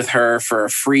meet with her for a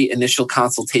free initial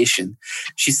consultation.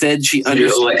 She said she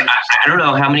understood. I don't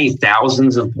know how many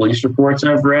thousands of police reports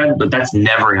I've read, but that's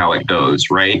never how it goes,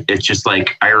 right? It's just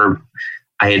like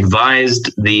I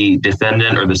advised the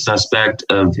defendant or the suspect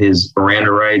of his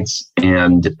Miranda rights,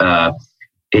 and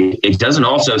it doesn't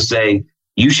also say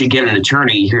you should get an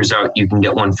attorney. Here's how you can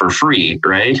get one for free,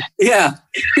 right? Yeah.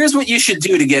 Here's what you should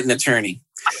do to get an attorney.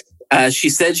 She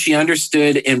said she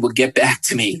understood and would get back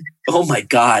to me. Oh my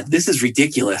God, this is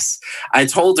ridiculous. I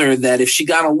told her that if she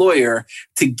got a lawyer,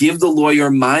 to give the lawyer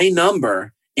my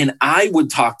number and I would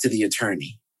talk to the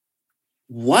attorney.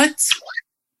 What?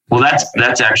 Well,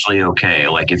 that's actually okay.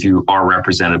 Like, if you are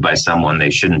represented by someone, they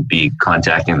shouldn't be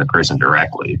contacting the person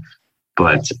directly.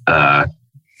 But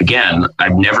again,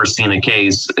 I've never seen a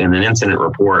case in an incident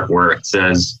report where it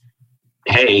says,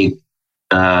 hey,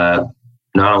 not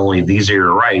only these are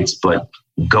your rights, but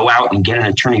go out and get an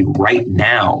attorney right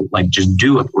now. Like, just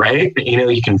do it, right?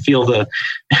 You can feel the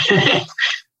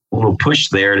little push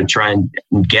there to try and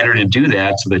get her to do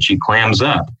that so that she clams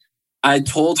up. I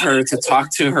told her to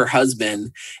talk to her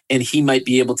husband and he might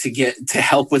be able to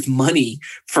help with money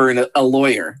for a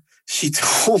lawyer. She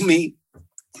told me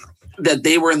that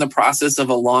they were in the process of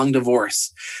a long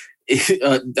divorce.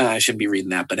 I shouldn't be reading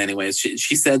that, but anyways,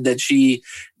 she said that she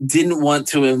didn't want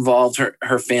to involve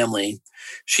her family.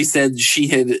 She said she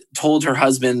had told her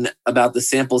husband about the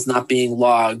samples not being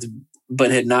logged, but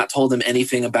had not told him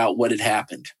anything about what had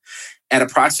happened. At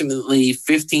approximately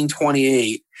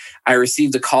 15:28, I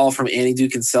received a call from Annie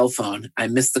Dukin's cell phone. I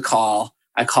missed the call.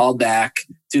 I called back.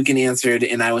 Dukin answered,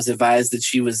 and I was advised that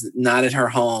she was not at her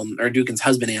home, or Dukin's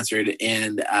husband answered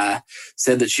and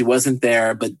said that she wasn't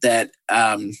there, but that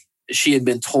she had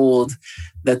been told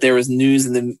that there was news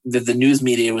and that the news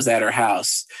media was at her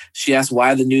house. She asked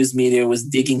why the news media was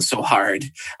digging so hard.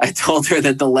 I told her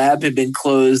that the lab had been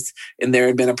closed and there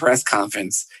had been a press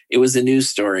conference. It was a news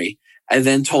story. I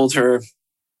then told her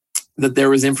that there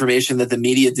was information that the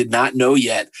media did not know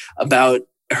yet about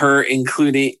her,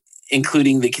 including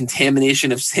the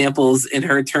contamination of samples and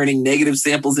her turning negative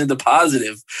samples into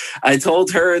positive. I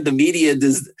told her the media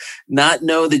does not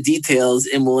know the details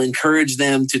and will encourage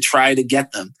them to try to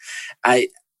get them.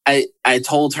 I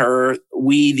told her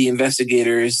we, the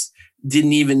investigators,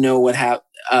 didn't even know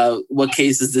what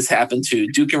cases this happened to.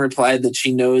 Dukin replied that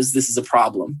she knows this is a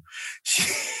problem.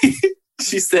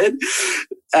 She said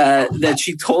that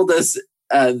she told us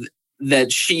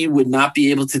that she would not be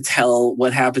able to tell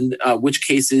what happened, which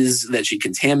cases that she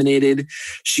contaminated.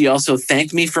 She also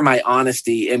thanked me for my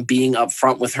honesty and being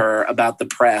upfront with her about the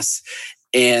press,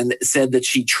 and said that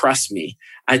she trusts me.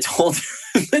 I told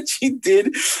her that she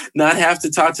did not have to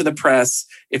talk to the press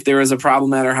if there was a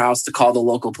problem at her house to call the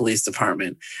local police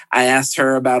department. I asked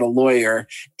her about a lawyer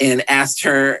and asked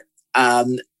her,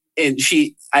 I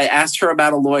asked her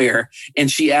about a lawyer,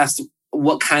 and she asked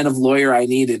what kind of lawyer I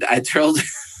needed. I told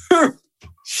her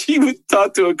she would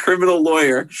talk to a criminal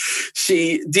lawyer.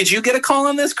 Did you get a call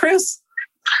on this, Chris?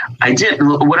 I did.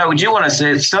 What I do want to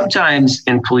say is sometimes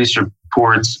in police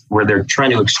reports where they're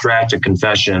trying to extract a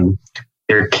confession,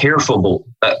 they're careful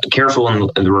in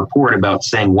the report about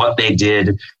saying what they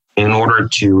did in order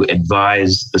to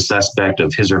advise the suspect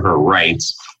of his or her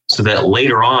rights, so that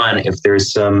later on, if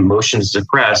there's some motion to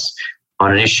suppress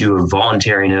on an issue of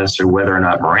voluntariness or whether or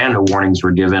not Miranda warnings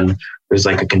were given, there's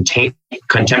like a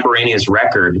contemporaneous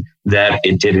record that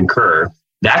it did incur.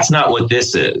 That's not what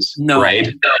this is, right?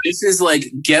 No, this is like,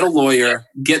 get a lawyer,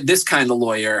 get this kind of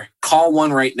lawyer, call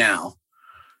one right now.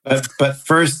 But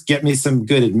first, get me some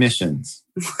good admissions.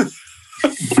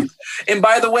 And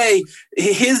by the way,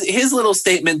 his little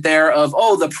statement there of,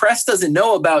 the press doesn't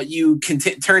know about you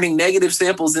turning negative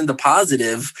samples into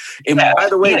positive. And by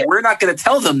the way, we're not going to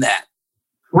tell them that.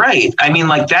 Right. I mean,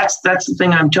 like, that's the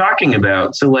thing I'm talking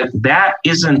about. So, like, that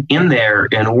isn't in there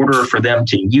in order for them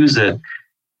to use it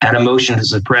at a motion to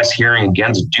suppress hearing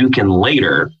against Dukin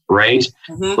later, right?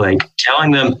 Mm-hmm. Like,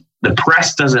 telling them the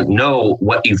press doesn't know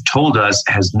what you've told us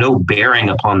has no bearing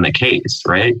upon the case,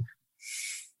 right?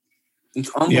 It's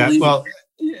unbelievable.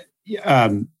 Yeah,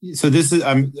 well, so this is,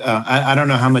 I don't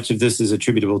know how much of this is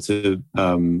attributable to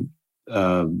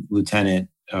Lieutenant,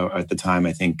 at the time,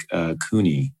 I think,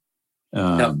 Cooney.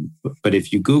 No. But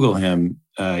if you Google him,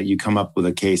 you come up with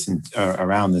a case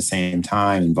around the same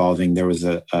time involving, there was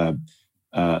an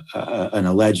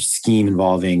alleged scheme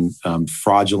involving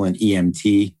fraudulent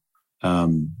EMT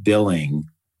billing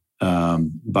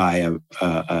by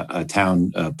a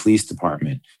town police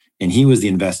department. And he was the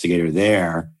investigator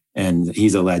there. And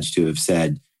he's alleged to have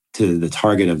said to the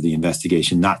target of the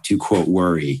investigation not to, quote,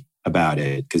 worry about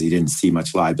it, because he didn't see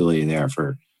much liability there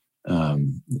for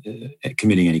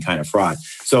committing any kind of fraud.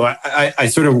 So I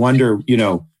sort of wonder,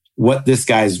 what this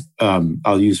guy's,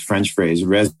 I'll use French phrase,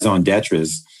 raison d'etre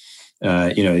is.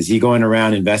 Is he going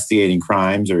around investigating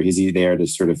crimes, or is he there to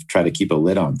sort of try to keep a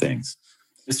lid on things?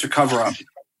 Mr. Cover-Up.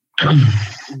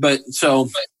 But so,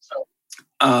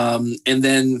 and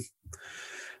then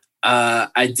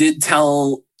I did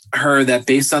tell her that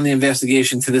based on the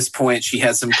investigation to this point, she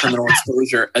has some criminal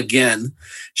exposure. Again,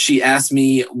 she asked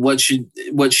me what she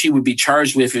would be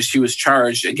charged with if she was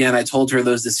charged. Again, I told her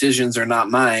those decisions are not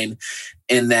mine,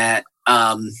 and that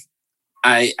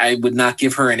I would not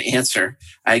give her an answer.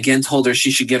 I again told her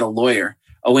she should get a lawyer.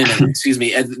 Oh, wait a minute, excuse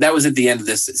me. That was at the end of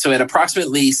this. So at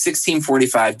approximately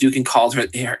 16:45, Dukin called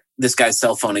this guy's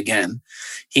cell phone again.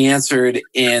 He answered,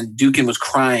 and Dukin was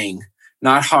crying,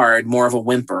 not hard, more of a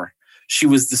whimper. She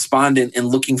was despondent and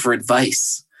looking for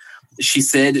advice. She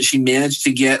said she managed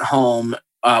to get home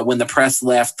when the press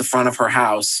left the front of her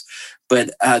house,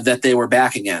 but that they were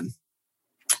back again.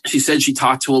 She said she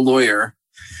talked to a lawyer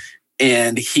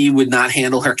and he would not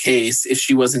handle her case if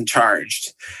she wasn't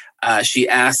charged. She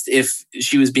asked if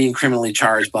she was being criminally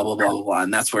charged, blah, blah, blah, blah, blah.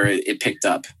 And that's where it picked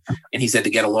up. And he said to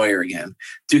get a lawyer again.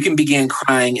 Dukin began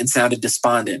crying and sounded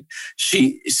despondent.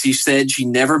 She said she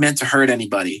never meant to hurt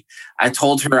anybody. I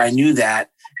told her I knew that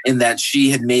and that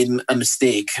she had made a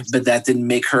mistake, but that didn't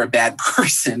make her a bad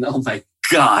person. Oh my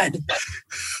God.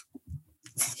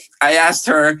 I asked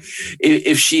her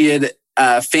if she had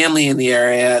family in the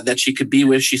area that she could be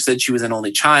with. She said she was an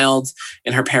only child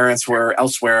and her parents were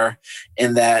elsewhere,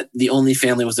 and that the only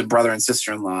family was a brother and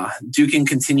sister-in-law. Dukin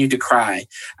continued to cry.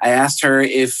 I asked her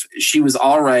if she was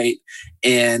all right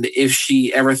and if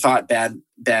she ever thought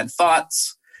bad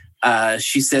thoughts.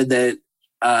 She said that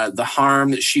the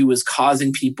harm that she was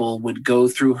causing people would go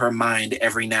through her mind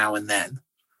every now and then.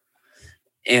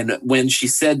 And when she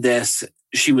said this,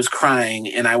 she was crying,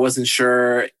 and I wasn't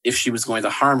sure if she was going to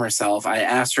harm herself. I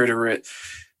asked her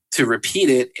to repeat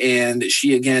it, and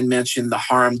she again mentioned the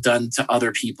harm done to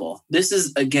other people. This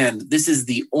is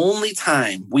the only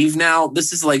time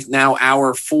this is like now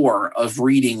hour 4 of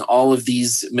reading all of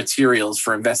these materials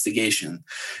for investigation.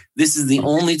 This is the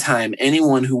only time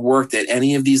anyone who worked at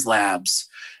any of these labs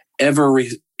ever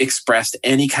expressed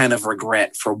any kind of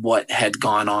regret for what had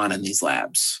gone on in these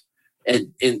labs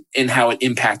and how it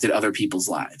impacted other people's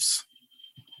lives.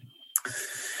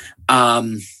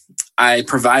 I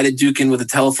provided Dukin with a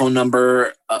telephone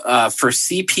number for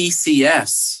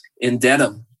CPCS in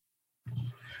Dedham.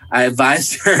 I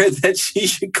advised her that she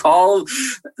should call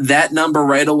that number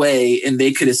right away and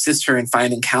they could assist her in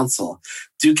finding counsel.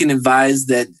 Dukin advised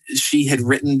that she had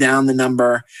written down the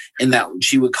number and that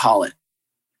she would call it.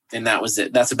 And that was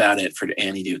it. That's about it for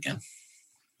Annie Dukin.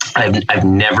 I've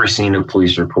never seen a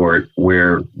police report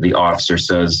where the officer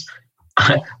says,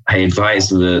 I advised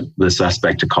the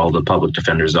suspect to call the public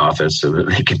defender's office so that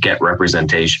they could get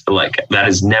representation. Like, that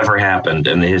has never happened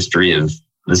in the history of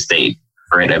the state,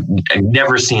 right? I've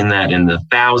never seen that in the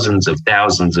thousands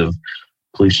of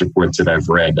police reports that I've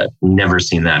read. I've never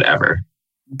seen that ever.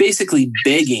 Basically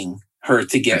begging her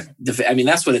to get,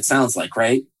 that's what it sounds like,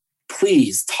 right?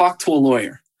 Please talk to a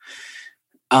lawyer.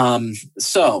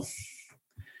 So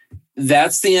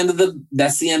that's the end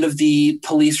of the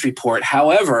police report.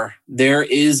 However, there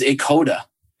is a coda.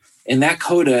 In that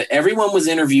coda, everyone was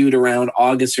interviewed around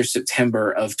August or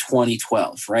September of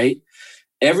 2012, right?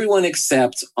 Everyone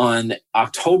except on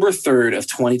October 3rd of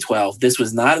 2012. This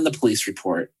was not in the police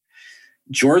report.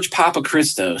 George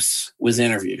Papachristos was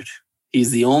interviewed.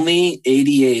 He's the only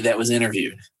ADA that was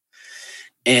interviewed.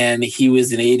 And he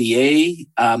was an ADA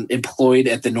employed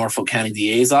at the Norfolk County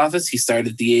DA's office. He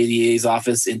started the ADA's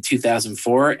office in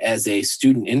 2004 as a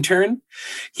student intern.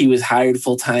 He was hired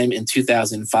full-time in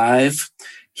 2005.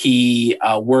 He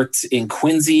worked in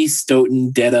Quincy, Stoughton,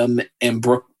 Dedham, and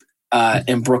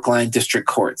Brookline district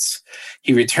courts.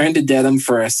 He returned to Dedham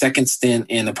for a second stint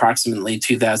in approximately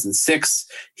 2006.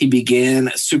 He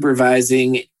began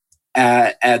supervising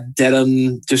at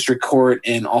Dedham District Court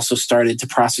and also started to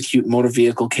prosecute motor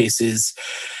vehicle cases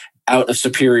out of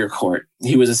Superior Court.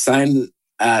 He was assigned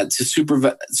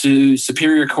to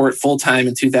Superior Court full-time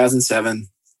in 2007.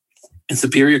 In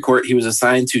Superior Court, he was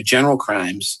assigned to general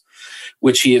crimes,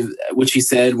 which he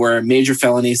said were major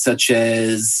felonies such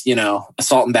as,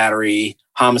 assault and battery,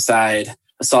 homicide,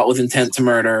 assault with intent to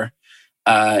murder,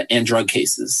 and drug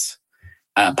cases.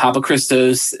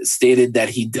 Papachristos stated that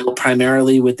he dealt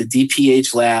primarily with the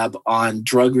DPH lab on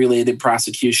drug-related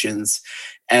prosecutions,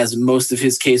 as most of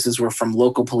his cases were from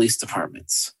local police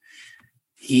departments.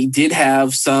 He did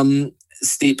have some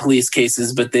state police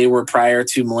cases, but they were prior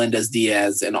to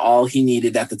Melendez-Diaz, and all he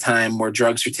needed at the time were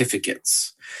drug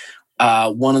certificates.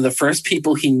 One of the first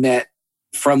people he met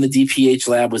from the DPH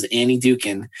lab was Annie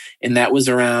Dukin, and that was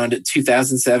around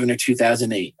 2007 or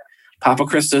 2008.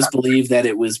 Papachristos believed that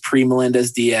it was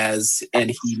pre-Melendez-Diaz, and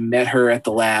he met her at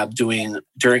the lab during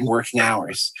working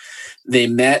hours. They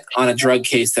met on a drug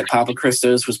case that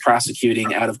Papachristos was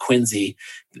prosecuting out of Quincy,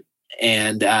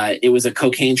 and it was a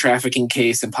cocaine trafficking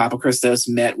case, and Papachristos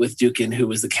met with Dukin, who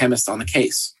was the chemist on the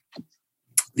case.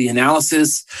 The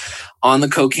analysis on the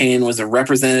cocaine was a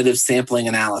representative sampling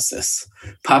analysis.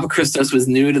 Papachristos was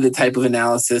new to the type of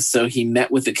analysis, so he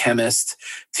met with the chemist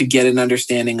to get an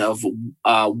understanding of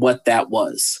what that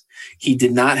was. He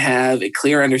did not have a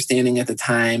clear understanding at the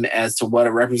time as to what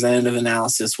a representative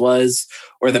analysis was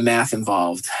or the math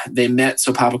involved. They met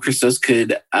so Papachristos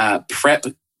could prep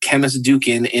chemist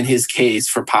Dukin in his case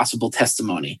for possible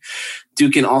testimony.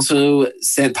 Dukin also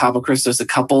sent Papachristos a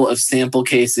couple of sample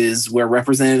cases where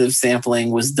representative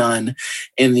sampling was done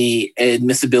in the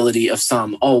admissibility of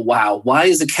some. Oh, wow. Why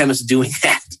is a chemist doing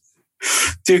that?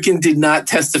 Dukin did not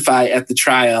testify at the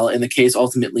trial, and the case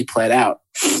ultimately pled out.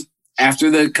 After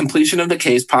the completion of the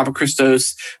case,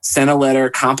 Papachristos sent a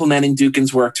letter complimenting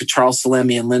Dukin's work to Charles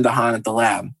Salemi and Linda Hahn at the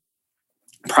lab.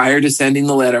 Prior to sending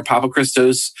the letter,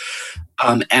 Papachristos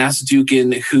asked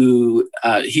Dukin who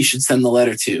he should send the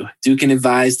letter to. Dukin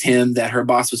advised him that her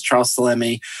boss was Charles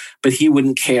Salemi, but he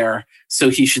wouldn't care, so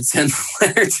he should send the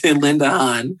letter to Linda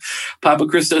Hahn.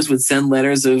 Papachristos would send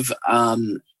letters of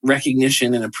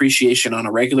recognition and appreciation on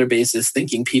a regular basis,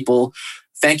 thanking people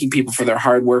for their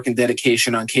hard work and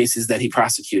dedication on cases that he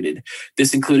prosecuted.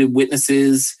 This included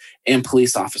witnesses and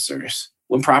police officers.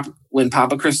 When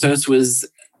Papachristos was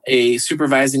a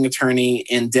supervising attorney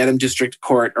in Dedham District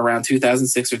Court around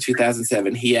 2006 or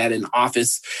 2007, he had an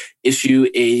office issue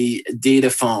a data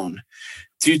phone.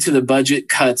 Due to the budget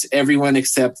cuts, everyone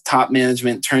except top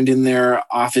management turned in their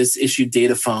office-issued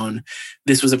data phone.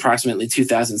 This was approximately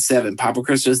 2007.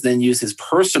 Papachristos then used his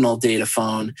personal data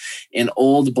phone, an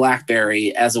old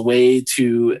BlackBerry, as a way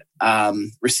to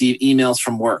receive emails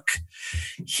from work.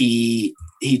 He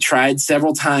tried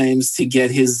several times to get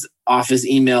his office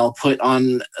email put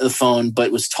on the phone,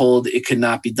 but was told it could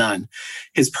not be done.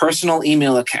 His personal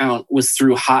email account was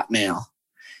through Hotmail.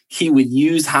 He would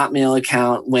use Hotmail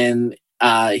account when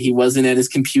he wasn't at his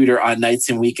computer on nights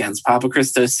and weekends.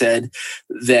 Papachristos said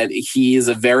that he is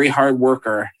a very hard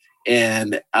worker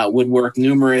and would work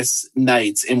numerous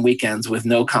nights and weekends with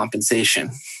no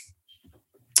compensation.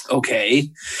 Okay.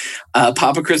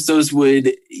 Papachristos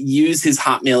would use his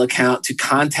Hotmail account to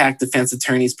contact defense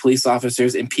attorneys, police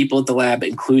officers, and people at the lab,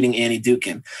 including Annie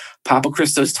Dookhan.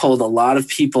 Papachristos told a lot of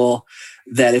people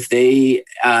that if they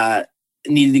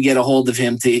needed to get a hold of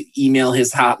him, to email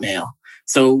his Hotmail.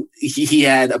 So he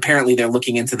had, apparently they're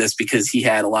looking into this because he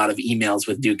had a lot of emails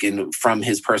with Dookhan from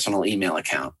his personal email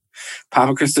account.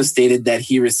 Papachristos stated that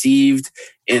he received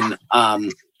an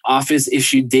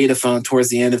office-issued data phone towards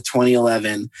the end of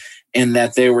 2011, and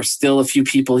that there were still a few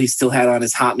people he still had on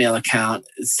his Hotmail account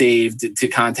saved to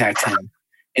contact him.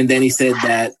 And then he said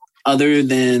that other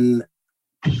than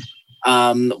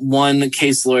one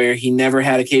case lawyer, he never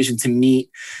had occasion to meet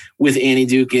with Annie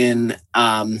Dookhan,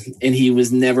 and he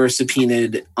was never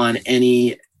subpoenaed on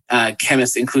any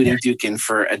chemist, including Dookhan,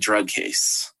 for a drug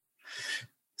case.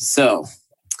 So,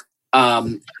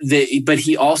 but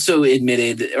he also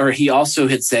admitted, or he also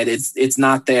had said, it's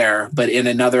not there. But in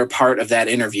another part of that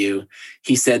interview,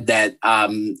 he said that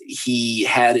he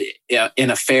had an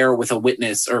affair with a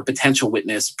witness or a potential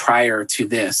witness prior to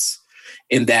this.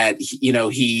 In that, you know,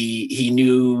 he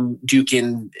knew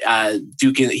Dookhan,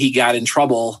 he got in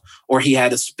trouble, or he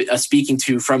had a speaking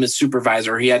to from his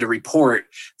supervisor. He had to report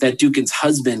that Dookhan's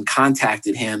husband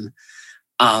contacted him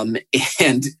and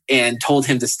told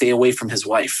him to stay away from his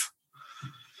wife.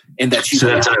 And that so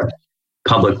that's a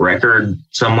public record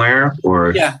somewhere,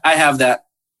 or yeah, I have that,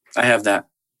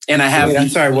 and I have. Wait, I'm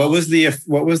sorry. What was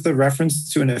the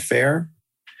reference to an affair?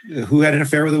 Who had an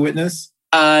affair with a witness?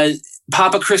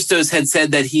 Papachristos had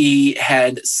said that he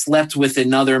had slept with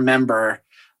another member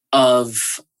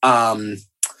of, but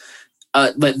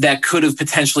that could have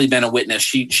potentially been a witness.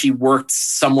 She worked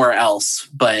somewhere else,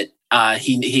 but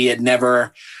he had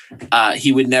never,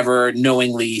 he would never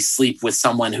knowingly sleep with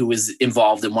someone who was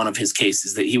involved in one of his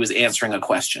cases. That he was answering a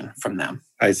question from them.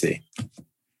 I see.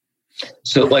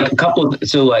 So,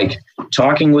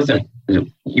 talking with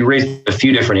you raised a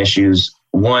few different issues.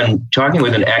 One, talking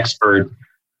with an expert.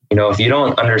 You know, if you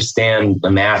don't understand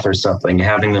the math or something,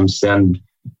 having them send,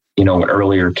 you know, an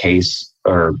earlier case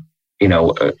or, you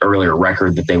know, an earlier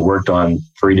record that they worked on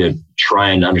for you to try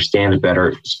and understand it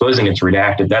better. Supposing it's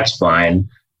redacted, that's fine.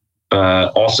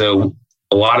 Also,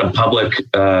 a lot of public,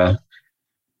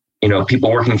 you know,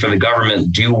 people working for the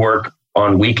government do work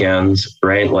on weekends,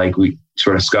 right? Like we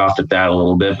sort of scoffed at that a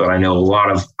little bit, but I know a lot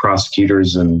of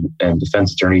prosecutors and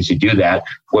defense attorneys who do that.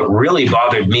 What really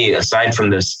bothered me, aside from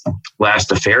this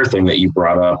last affair thing that you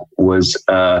brought up, was,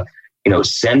 you know,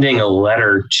 sending a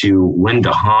letter to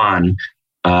Linda Hahn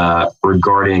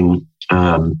regarding,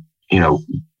 you know,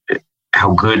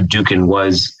 how good Dookhan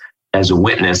was as a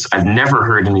witness. I've never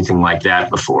heard anything like that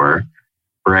before.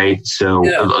 Right. So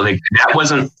like that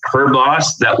wasn't her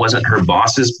boss. That wasn't her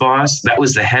boss's boss. That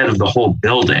was the head of the whole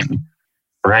building.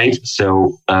 Right.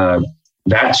 So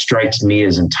that strikes me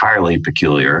as entirely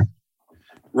peculiar.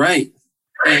 Right.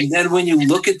 And then when you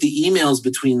look at the emails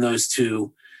between those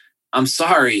two, I'm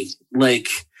sorry, like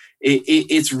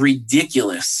it's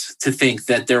ridiculous to think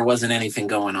that there wasn't anything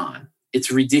going on. It's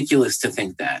ridiculous to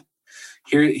think that.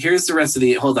 Here's the rest of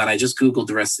the, hold on. I just Googled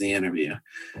the rest of the interview.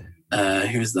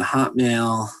 Here's the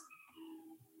Hotmail.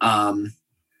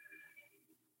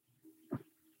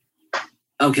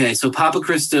 Okay, so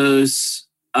Papachristos,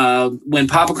 when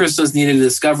Papachristos needed a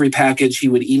discovery package, he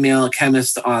would email a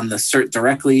chemist on the CERT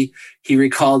directly. He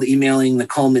recalled emailing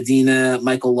Nicole Medina,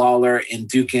 Michael Lawler, and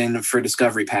Dookhan for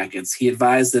discovery packets. He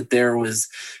advised that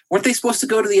weren't they supposed to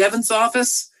go to the Evans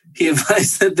office? He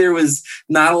advised that there was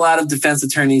not a lot of defense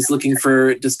attorneys looking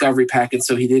for discovery packets,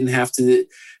 so he didn't have to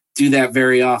do that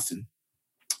very often.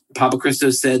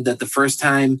 Papachristos said that the first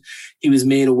time he was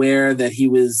made aware that he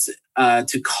was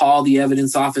to call the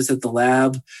evidence office at the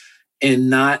lab and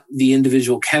not the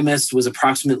individual chemist was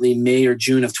approximately May or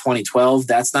June of 2012.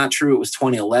 That's not true. It was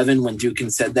 2011 when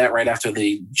Dukin said that right after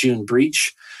the June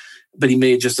breach, but he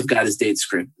may just have got his date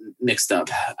script mixed up.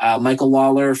 Michael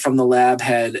Lawler from the lab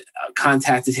had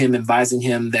contacted him, advising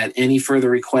him that any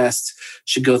further requests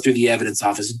should go through the evidence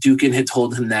office. Dukin had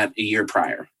told him that a year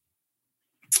prior.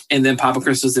 And then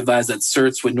Papachristos advised that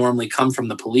certs would normally come from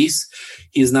the police.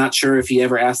 He is not sure if he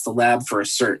ever asked the lab for a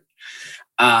cert.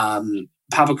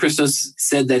 Papachristos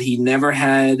said that he never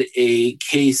had a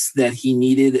case that he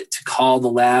needed to call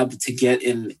the lab to get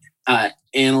an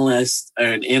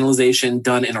analyzation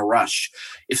done in a rush.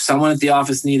 If someone at the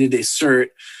office needed a cert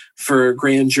for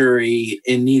grand jury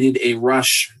and needed a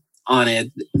rush on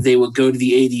it, they would go to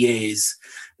the ADAs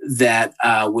that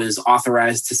was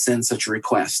authorized to send such a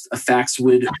request. A fax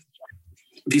would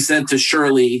be sent to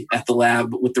Shirley at the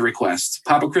lab with the request.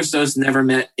 Papachristos never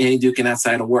met Annie Dukin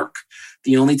outside of work.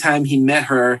 The only time he met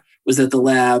her was at the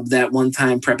lab that one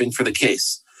time prepping for the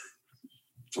case.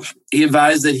 He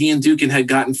advised that he and Dukin had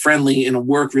gotten friendly in a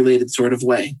work-related sort of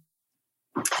way.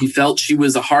 He felt she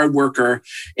was a hard worker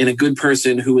and a good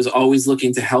person who was always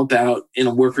looking to help out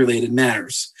in work-related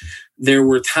matters. There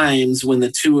were times when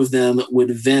the two of them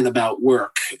would vent about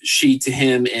work, she to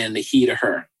him and he to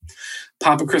her.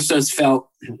 Papachristos felt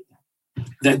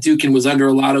that Dukin was under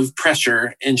a lot of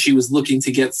pressure and she was looking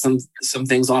to get some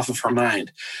things off of her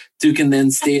mind. Dukin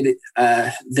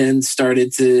then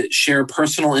started to share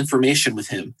personal information with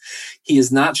him. He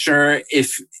is not sure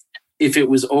if it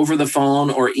was over the phone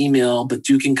or email, but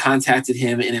Dukin contacted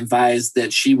him and advised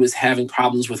that she was having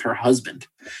problems with her husband.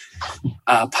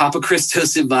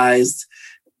 Papachristos advised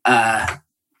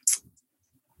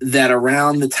that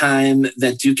around the time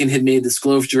that Dukin had made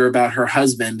disclosure about her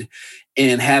husband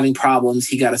and having problems,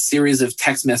 he got a series of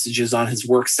text messages on his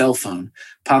work cell phone.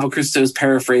 Papachristos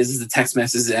paraphrases the text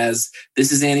messages as,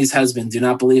 "This is Annie's husband. Do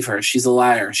not believe her. She's a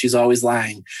liar. She's always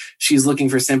lying. She's looking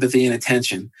for sympathy and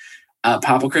attention."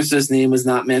 Papachristos' name was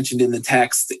not mentioned in the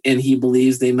text, and he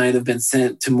believes they might have been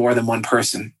sent to more than one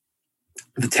person.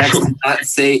 The text did not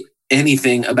say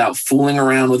anything about fooling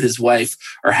around with his wife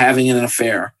or having an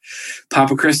affair.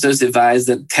 Papachristos advised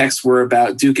that texts were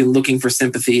about Dukin looking for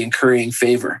sympathy and currying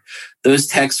favor. Those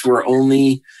texts were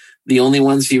the only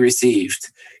ones he received.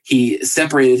 He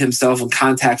separated himself in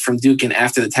contact from Dukin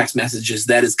after the text messages.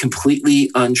 That is completely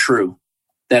untrue.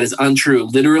 That is untrue.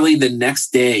 Literally the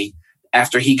next day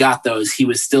after he got those, he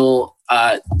was still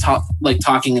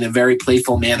talking in a very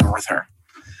playful manner with her.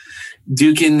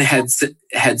 Dukin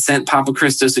had sent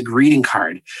Papachristos a greeting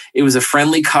card. It was a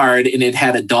friendly card and it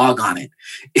had a dog on it.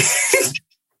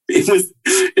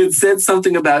 It said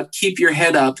something about keep your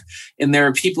head up and there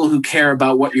are people who care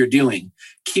about what you're doing.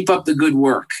 Keep up the good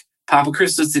work.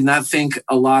 Papachristos did not think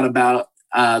a lot about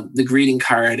the greeting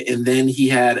card, and then he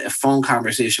had a phone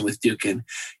conversation with Dukin.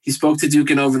 He spoke to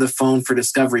Dukin over the phone for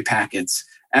discovery packets.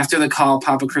 After the call,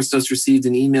 Papachristos received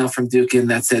an email from Dukin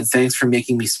that said, "Thanks for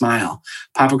making me smile."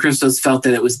 Papachristos felt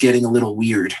that it was getting a little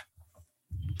weird.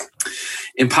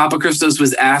 And Papachristos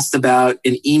was asked about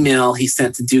an email he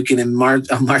sent to Dukin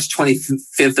on March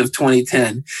 25th of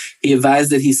 2010. He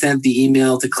advised that he sent the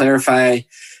email to clarify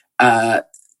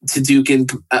to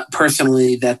Dukin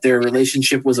personally that their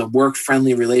relationship was a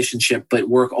work-friendly relationship, but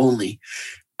work only.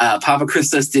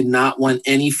 Papachristos did not want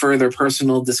any further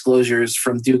personal disclosures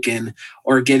from Dukin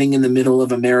or getting in the middle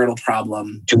of a marital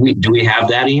problem. Do we have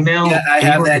that email? Yeah, I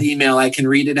have that email. I can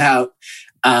read it out.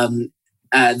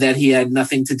 That he had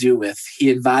nothing to do with. He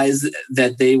advised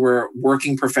that they were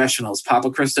working professionals.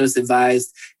 Papachristos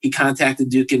advised he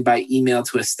contacted Dukin by email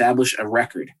to establish a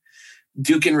record.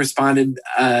 Dukin responded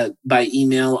by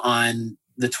email on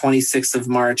the 26th of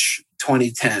March,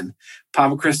 2010.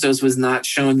 Papachristos was not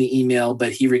shown the email,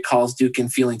 but he recalls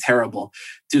Dukin feeling terrible.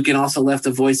 Dukin also left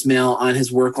a voicemail on his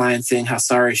work line saying how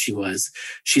sorry she was.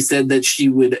 She said that she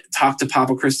would talk to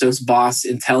Papachristos' boss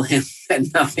and tell him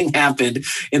that nothing happened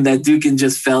and that Dukin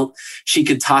just felt she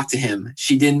could talk to him.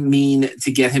 She didn't mean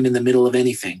to get him in the middle of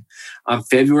anything. On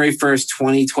February 1st,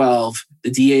 2012,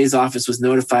 the DA's office was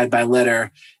notified by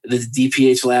letter that the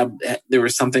DPH lab, there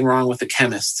was something wrong with the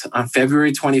chemist. On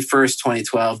February 21st,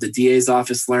 2012, the DA's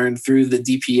office learned through the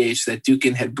DPH that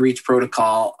Dukin had breached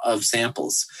protocol of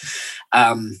samples.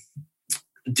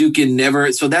 Dukin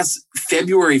never, so that's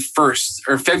February 1st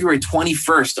or February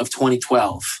 21st of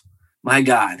 2012. My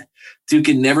God.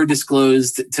 Dukin never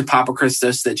disclosed to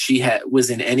Papachristos that she was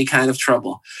in any kind of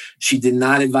trouble. She did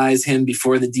not advise him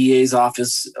before the DA's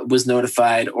office was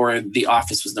notified or the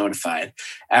office was notified.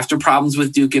 After problems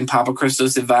with Dukin,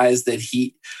 Papachristos advised that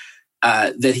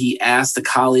that he asked a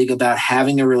colleague about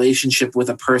having a relationship with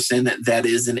a person that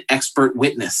is an expert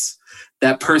witness.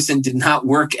 That person did not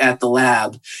work at the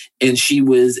lab, and she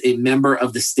was a member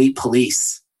of the state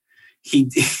police. He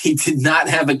did not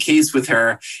have a case with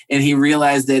her, and he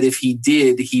realized that if he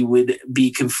did, he would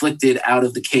be conflicted out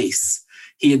of the case.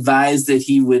 He advised that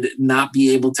he would not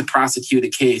be able to prosecute a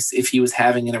case if he was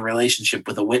having a relationship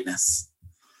with a witness. ...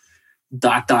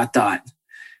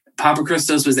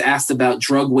 Papachristos was asked about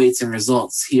drug weights and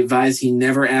results. He advised he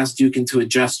never asked Dukin to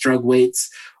adjust drug weights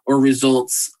or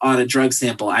results on a drug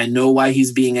sample. I know why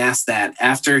he's being asked that.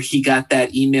 After he got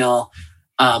that email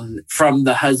from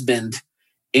the husband,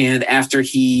 and after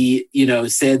he,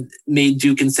 made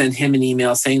Dukin send him an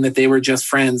email saying that they were just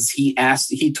friends,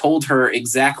 he told her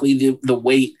exactly the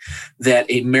weight that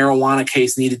a marijuana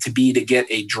case needed to be to get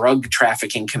a drug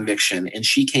trafficking conviction. And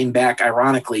she came back,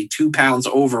 ironically, 2 pounds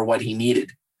over what he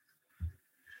needed.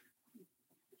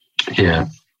 Yeah.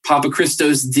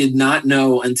 Papachristos did not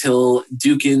know until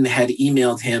Dukin had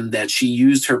emailed him that she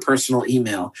used her personal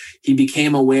email. He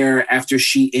became aware after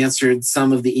she answered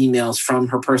some of the emails from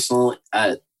her personal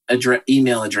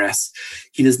email address.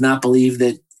 He does not believe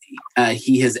that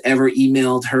he has ever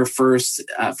emailed her first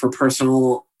for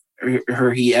personal.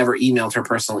 He ever emailed her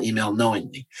personal email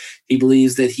knowingly. He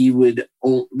believes that he would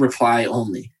reply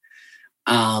only.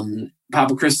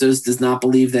 Papachristos does not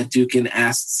believe that Dukin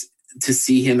asks to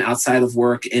see him outside of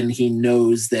work, and he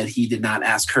knows that he did not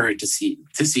ask her to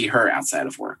see her outside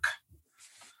of work.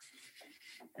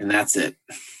 And that's it.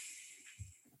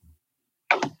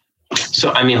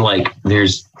 So, I mean,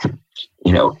 there's,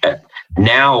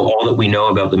 now all that we know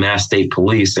about the Mass State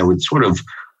Police, I would sort of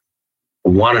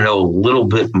want to know a little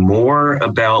bit more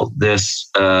about this,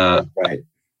 right.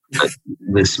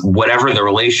 This, whatever the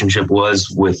relationship was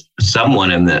with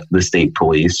someone in the state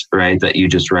police, right, that you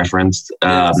just referenced.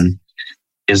 Yes.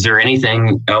 Is there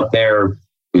anything out there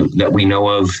that we know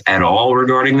of at all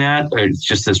regarding that? Or it's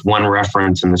just this one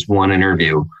reference in this one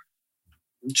interview?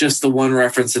 Just the one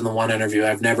reference in the one interview.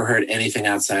 I've never heard anything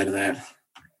outside of that.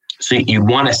 So you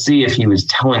want to see if he was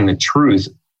telling the truth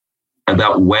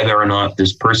about whether or not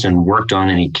this person worked on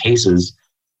any cases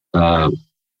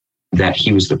that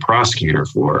he was the prosecutor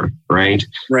for, right?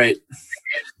 Right.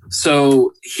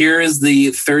 So here is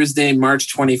the Thursday,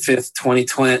 March 25th,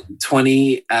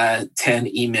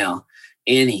 2010 email.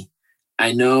 Annie,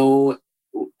 I know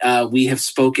we have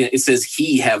spoken. It says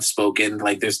he have spoken,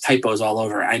 like there's typos all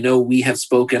over. I know we have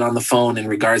spoken on the phone in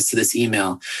regards to this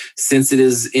email. Since it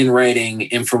is in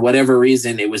writing and for whatever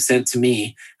reason it was sent to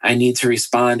me, I need to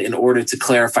respond in order to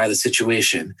clarify the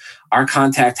situation. Our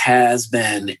contact has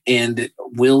been and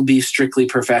will be strictly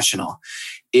professional.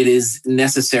 It is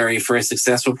necessary for a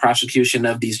successful prosecution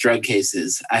of these drug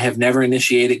cases. I have never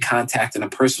initiated contact in a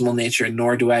personal nature,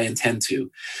 nor do I intend to.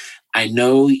 I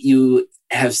know you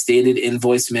have stated in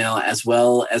voicemail as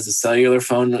well as a cellular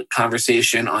phone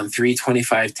conversation on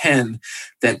 3/25/10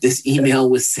 that this email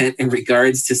was sent in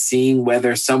regards to seeing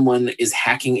whether someone is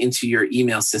hacking into your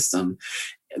email system.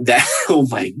 That, oh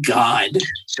my God.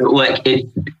 So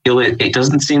it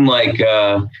doesn't seem like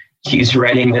he's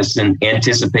writing this in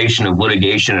anticipation of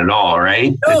litigation at all,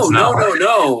 right?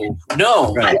 No.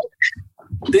 Right.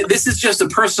 This is just a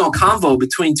personal convo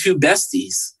between two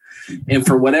besties. And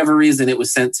for whatever reason, it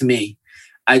was sent to me.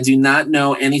 I do not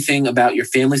know anything about your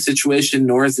family situation,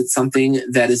 nor is it something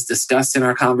that is discussed in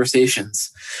our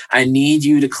conversations. I need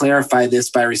you to clarify this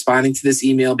by responding to this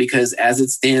email because as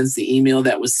it stands, the email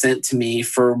that was sent to me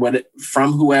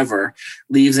from whoever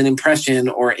leaves an impression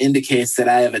or indicates that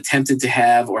I have attempted to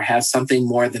have or have something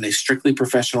more than a strictly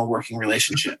professional working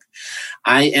relationship.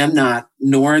 I am not,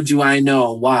 nor do I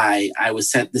know why I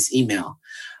was sent this email,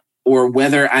 or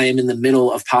whether I am in the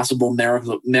middle of possible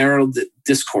marital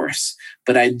discourse,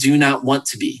 but I do not want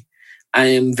to be. I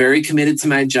am very committed to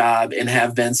my job and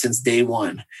have been since day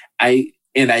one. I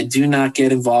do not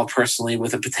get involved personally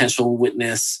with a potential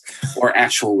witness or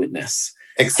actual witness.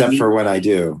 Except for when I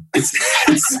do.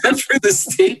 Except for the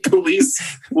state police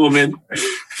woman.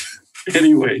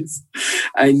 Anyways,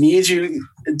 I need you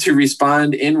to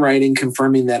respond in writing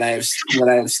confirming that I have what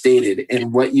I have stated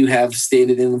and what you have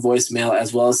stated in the voicemail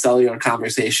as well as cellular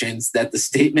conversations, that the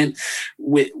statement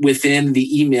within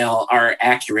the email are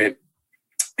accurate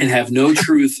and have no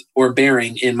truth or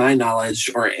bearing in my knowledge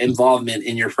or involvement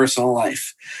in your personal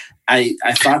life. I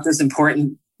thought this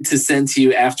important to send to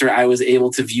you after I was able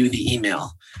to view the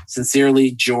email. Sincerely,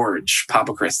 George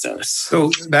Papachristos. So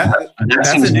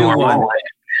that's a new one.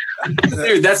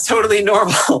 Dude, that's totally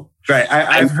normal. Right.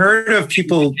 I've heard of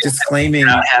people disclaiming.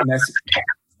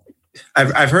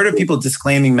 I've heard of people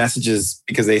disclaiming messages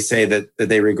because they say that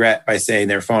they regret by saying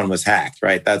their phone was hacked,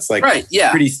 right? That's like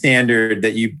pretty standard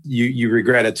that you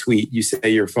regret a tweet. You say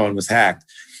your phone was hacked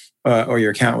or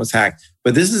your account was hacked.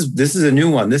 But this is a new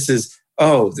one. This is,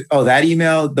 that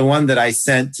email, the one that I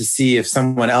sent to see if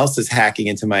someone else is hacking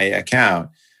into my account.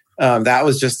 That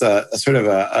was just a sort of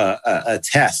a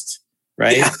test,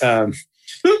 right? Yeah.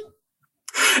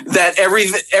 That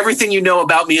everything you know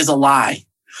about me is a lie.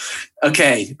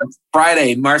 Okay,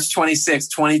 Friday, March 26,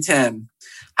 2010.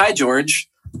 Hi, George.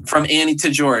 From Annie to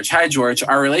George. Hi, George.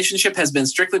 Our relationship has been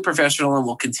strictly professional and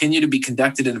will continue to be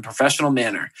conducted in a professional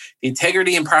manner. The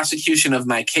integrity and prosecution of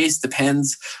my case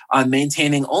depends on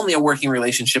maintaining only a working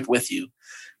relationship with you.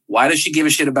 Why does she give a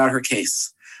shit about her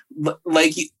case?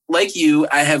 Like you,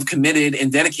 I have committed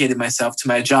and dedicated myself to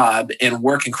my job and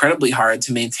work incredibly hard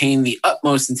to maintain the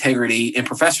utmost integrity and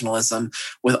professionalism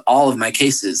with all of my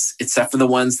cases, except for the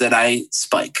ones that I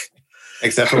spike.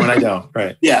 Except for when I don't,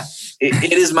 right? Yeah.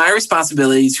 It is my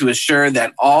responsibility to assure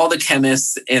that all the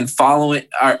chemists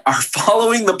are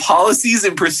following the policies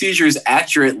and procedures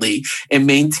accurately and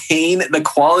maintain the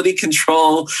quality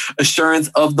control assurance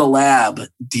of the lab.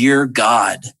 Dear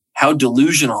God, how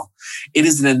delusional. It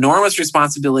is an enormous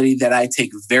responsibility that I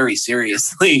take very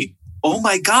seriously. Oh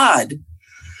my God.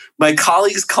 My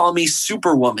colleagues call me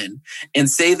Superwoman and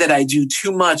say that I do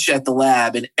too much at the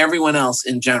lab and everyone else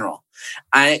in general.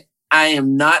 I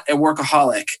am not a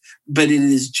workaholic, but it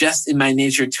is just in my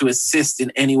nature to assist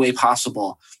in any way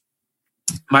possible.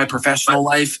 My professional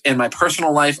life and my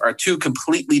personal life are two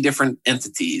completely different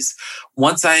entities.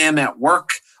 Once I am at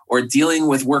work or dealing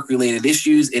with work-related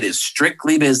issues, it is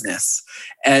strictly business.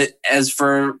 As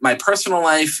for my personal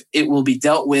life, it will be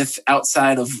dealt with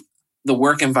outside of the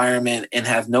work environment and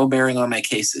have no bearing on my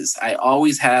cases. I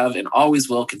always have and always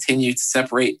will continue to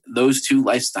separate those two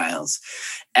lifestyles.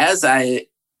 As I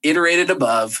iterated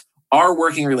above, our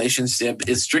working relationship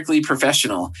is strictly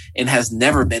professional and has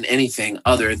never been anything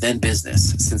other than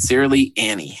business. Sincerely,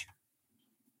 Annie.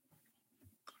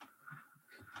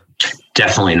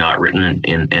 Definitely not written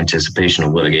in anticipation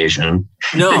of litigation.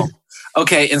 No.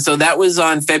 Okay, and so that was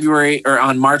on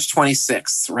March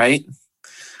 26th, right?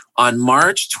 On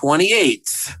March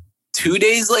 28th, 2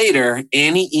 days later,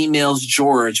 Annie emails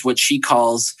George what she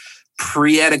calls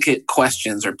predicate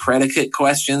questions, predicate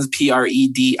questions,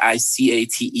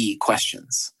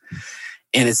 questions.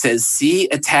 And it says, see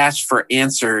attached for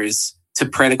answers to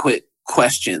predicate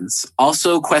questions.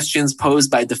 Also questions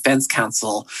posed by defense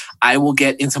counsel. I will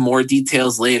get into more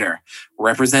details later.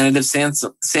 Representative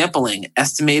sampling,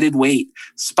 estimated weight,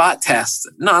 spot tests,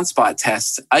 non-spot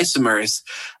tests, isomers.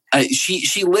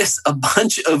 She lists a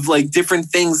bunch of different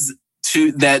things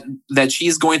that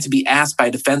she's going to be asked by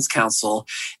defense counsel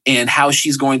and how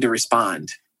she's going to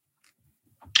respond.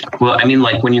 Well, I mean,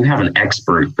 when you have an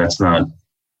expert, that's not,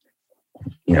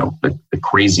 the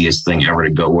craziest thing ever to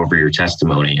go over your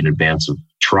testimony in advance of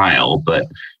trial. But,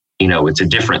 it's a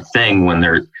different thing when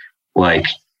they're like,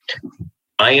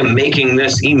 I am making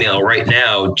this email right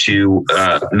now to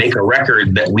make a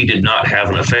record that we did not have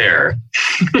an affair.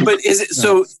 But is it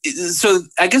so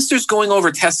I guess there's going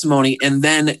over testimony and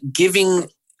then giving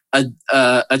a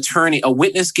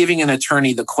witness giving an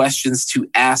attorney the questions to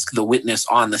ask the witness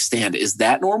on the stand. Is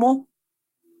that normal?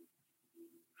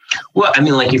 Well, I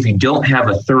mean, if you don't have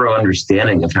a thorough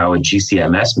understanding of how a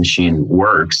GCMS machine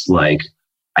works,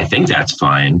 I think that's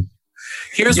fine.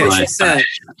 Here's what she said.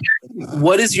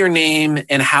 What is your name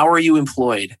and how are you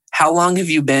employed? How long have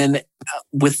you been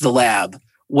with the lab?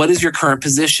 What is your current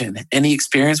position? Any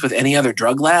experience with any other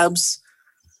drug labs?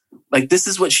 This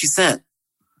is what she sent.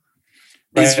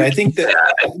 Right. I think that,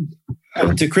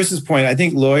 to Chris's point, I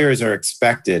think lawyers are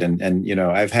expected. And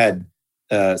I've had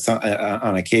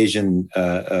on occasion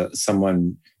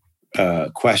someone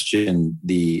question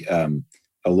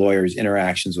a lawyer's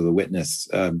interactions with a witness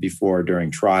before or during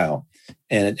trial.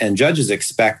 And judges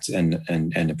expect and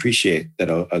appreciate that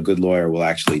a good lawyer will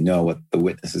actually know what the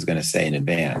witness is going to say in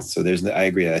advance. So I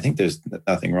agree. I think there's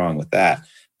nothing wrong with that.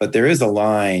 But there is a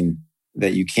line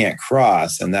that you can't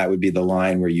cross, and that would be the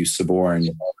line where you suborn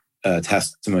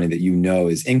testimony that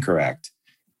is incorrect.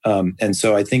 And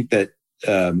so I think that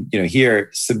here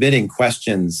submitting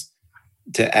questions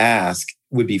to ask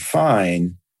would be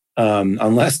fine,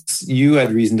 unless you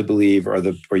had reason to believe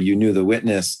or you knew the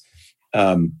witness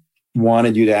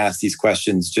wanted you to ask these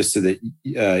questions just so that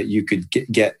you could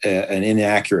get an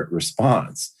inaccurate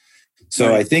response. So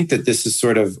right. I think that this is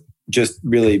sort of just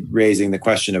really raising the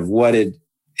question of what did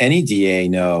any DA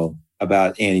know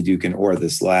about Annie Dookhan or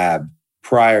this lab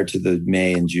prior to the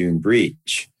May and June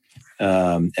breach.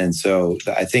 And so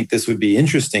I think this would be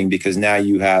interesting because now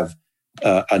you have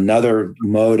another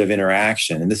mode of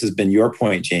interaction. And this has been your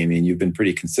point, Jamie, and you've been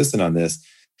pretty consistent on this,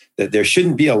 that there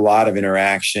shouldn't be a lot of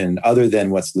interaction other than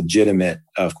what's legitimate,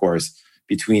 of course,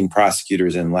 between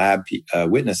prosecutors and lab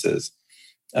witnesses.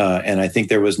 And I think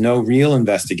there was no real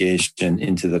investigation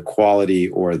into the quality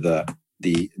or the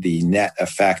net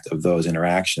effect of those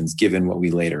interactions, given what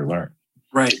we later learned.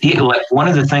 Right. Like one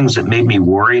of the things that made me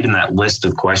worried in that list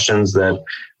of questions that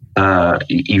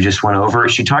you just went over,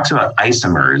 she talks about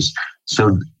isomers.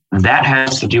 So that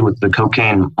has to do with the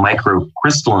cocaine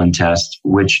microcrystalline test,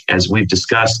 which, as we've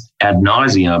discussed ad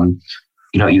nauseum,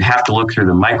 you have to look through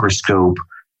the microscope.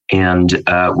 And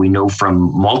we know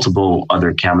from multiple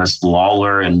other chemists,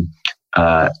 Lawler and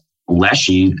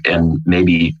Leshy, and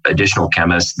maybe additional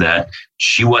chemists, that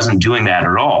she wasn't doing that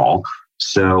at all.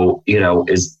 So,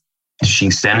 is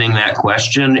she sending that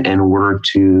question in order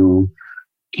to,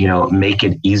 make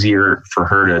it easier for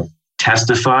her to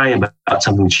testify about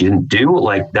something she didn't do?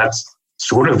 Like, that's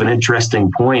sort of an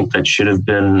interesting point that should have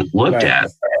been looked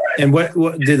at. And what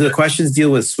did the questions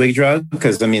deal with swig drug?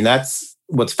 Because, that's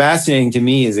what's fascinating to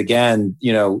me is, again,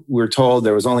 we're told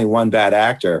there was only one bad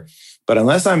actor, but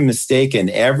unless I'm mistaken,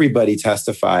 everybody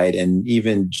testified, and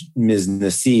even Ms.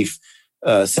 Nassif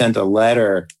sent a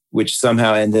letter which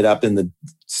somehow ended up in the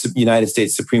United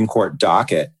States Supreme Court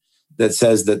docket that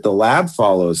says that the lab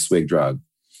follows swig drug.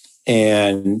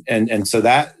 And so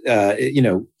that,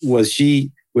 was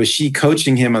she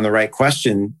coaching him on the right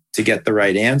question to get the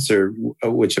right answer,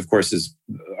 which of course is,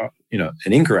 an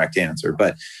incorrect answer,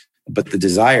 but the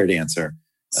desired answer,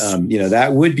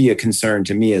 that would be a concern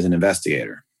to me as an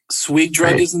investigator. Swig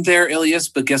drug isn't there, Ilias,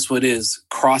 but guess what is?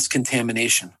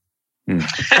 Cross-contamination.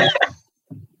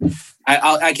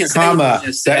 I can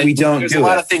say that we don't there's do a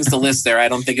lot it. of things to list there. I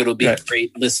don't think it'll be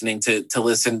great listening to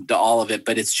listen to all of it,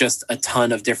 but it's just a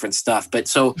ton of different stuff. But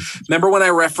so remember when I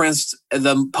referenced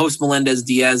the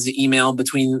post-Melendez-Diaz email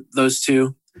between those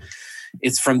two?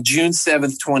 It's from June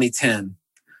 7th, 2010.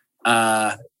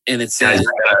 And it says...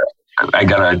 I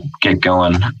gotta get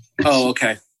going. Oh,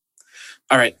 okay.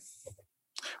 All right.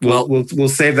 We'll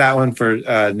save that one for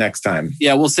next time.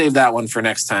 Yeah, we'll save that one for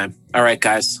next time. All right,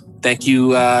 guys. Thank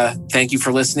you. Thank you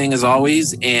for listening as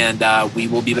always, and we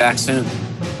will be back soon.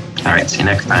 All right. See you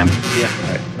next time. Yeah.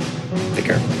 All right. Take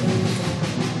care.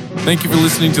 Thank you for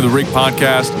listening to the Rig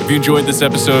Podcast. If you enjoyed this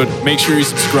episode, make sure you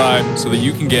subscribe so that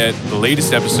you can get the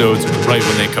latest episodes right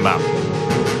when they come out.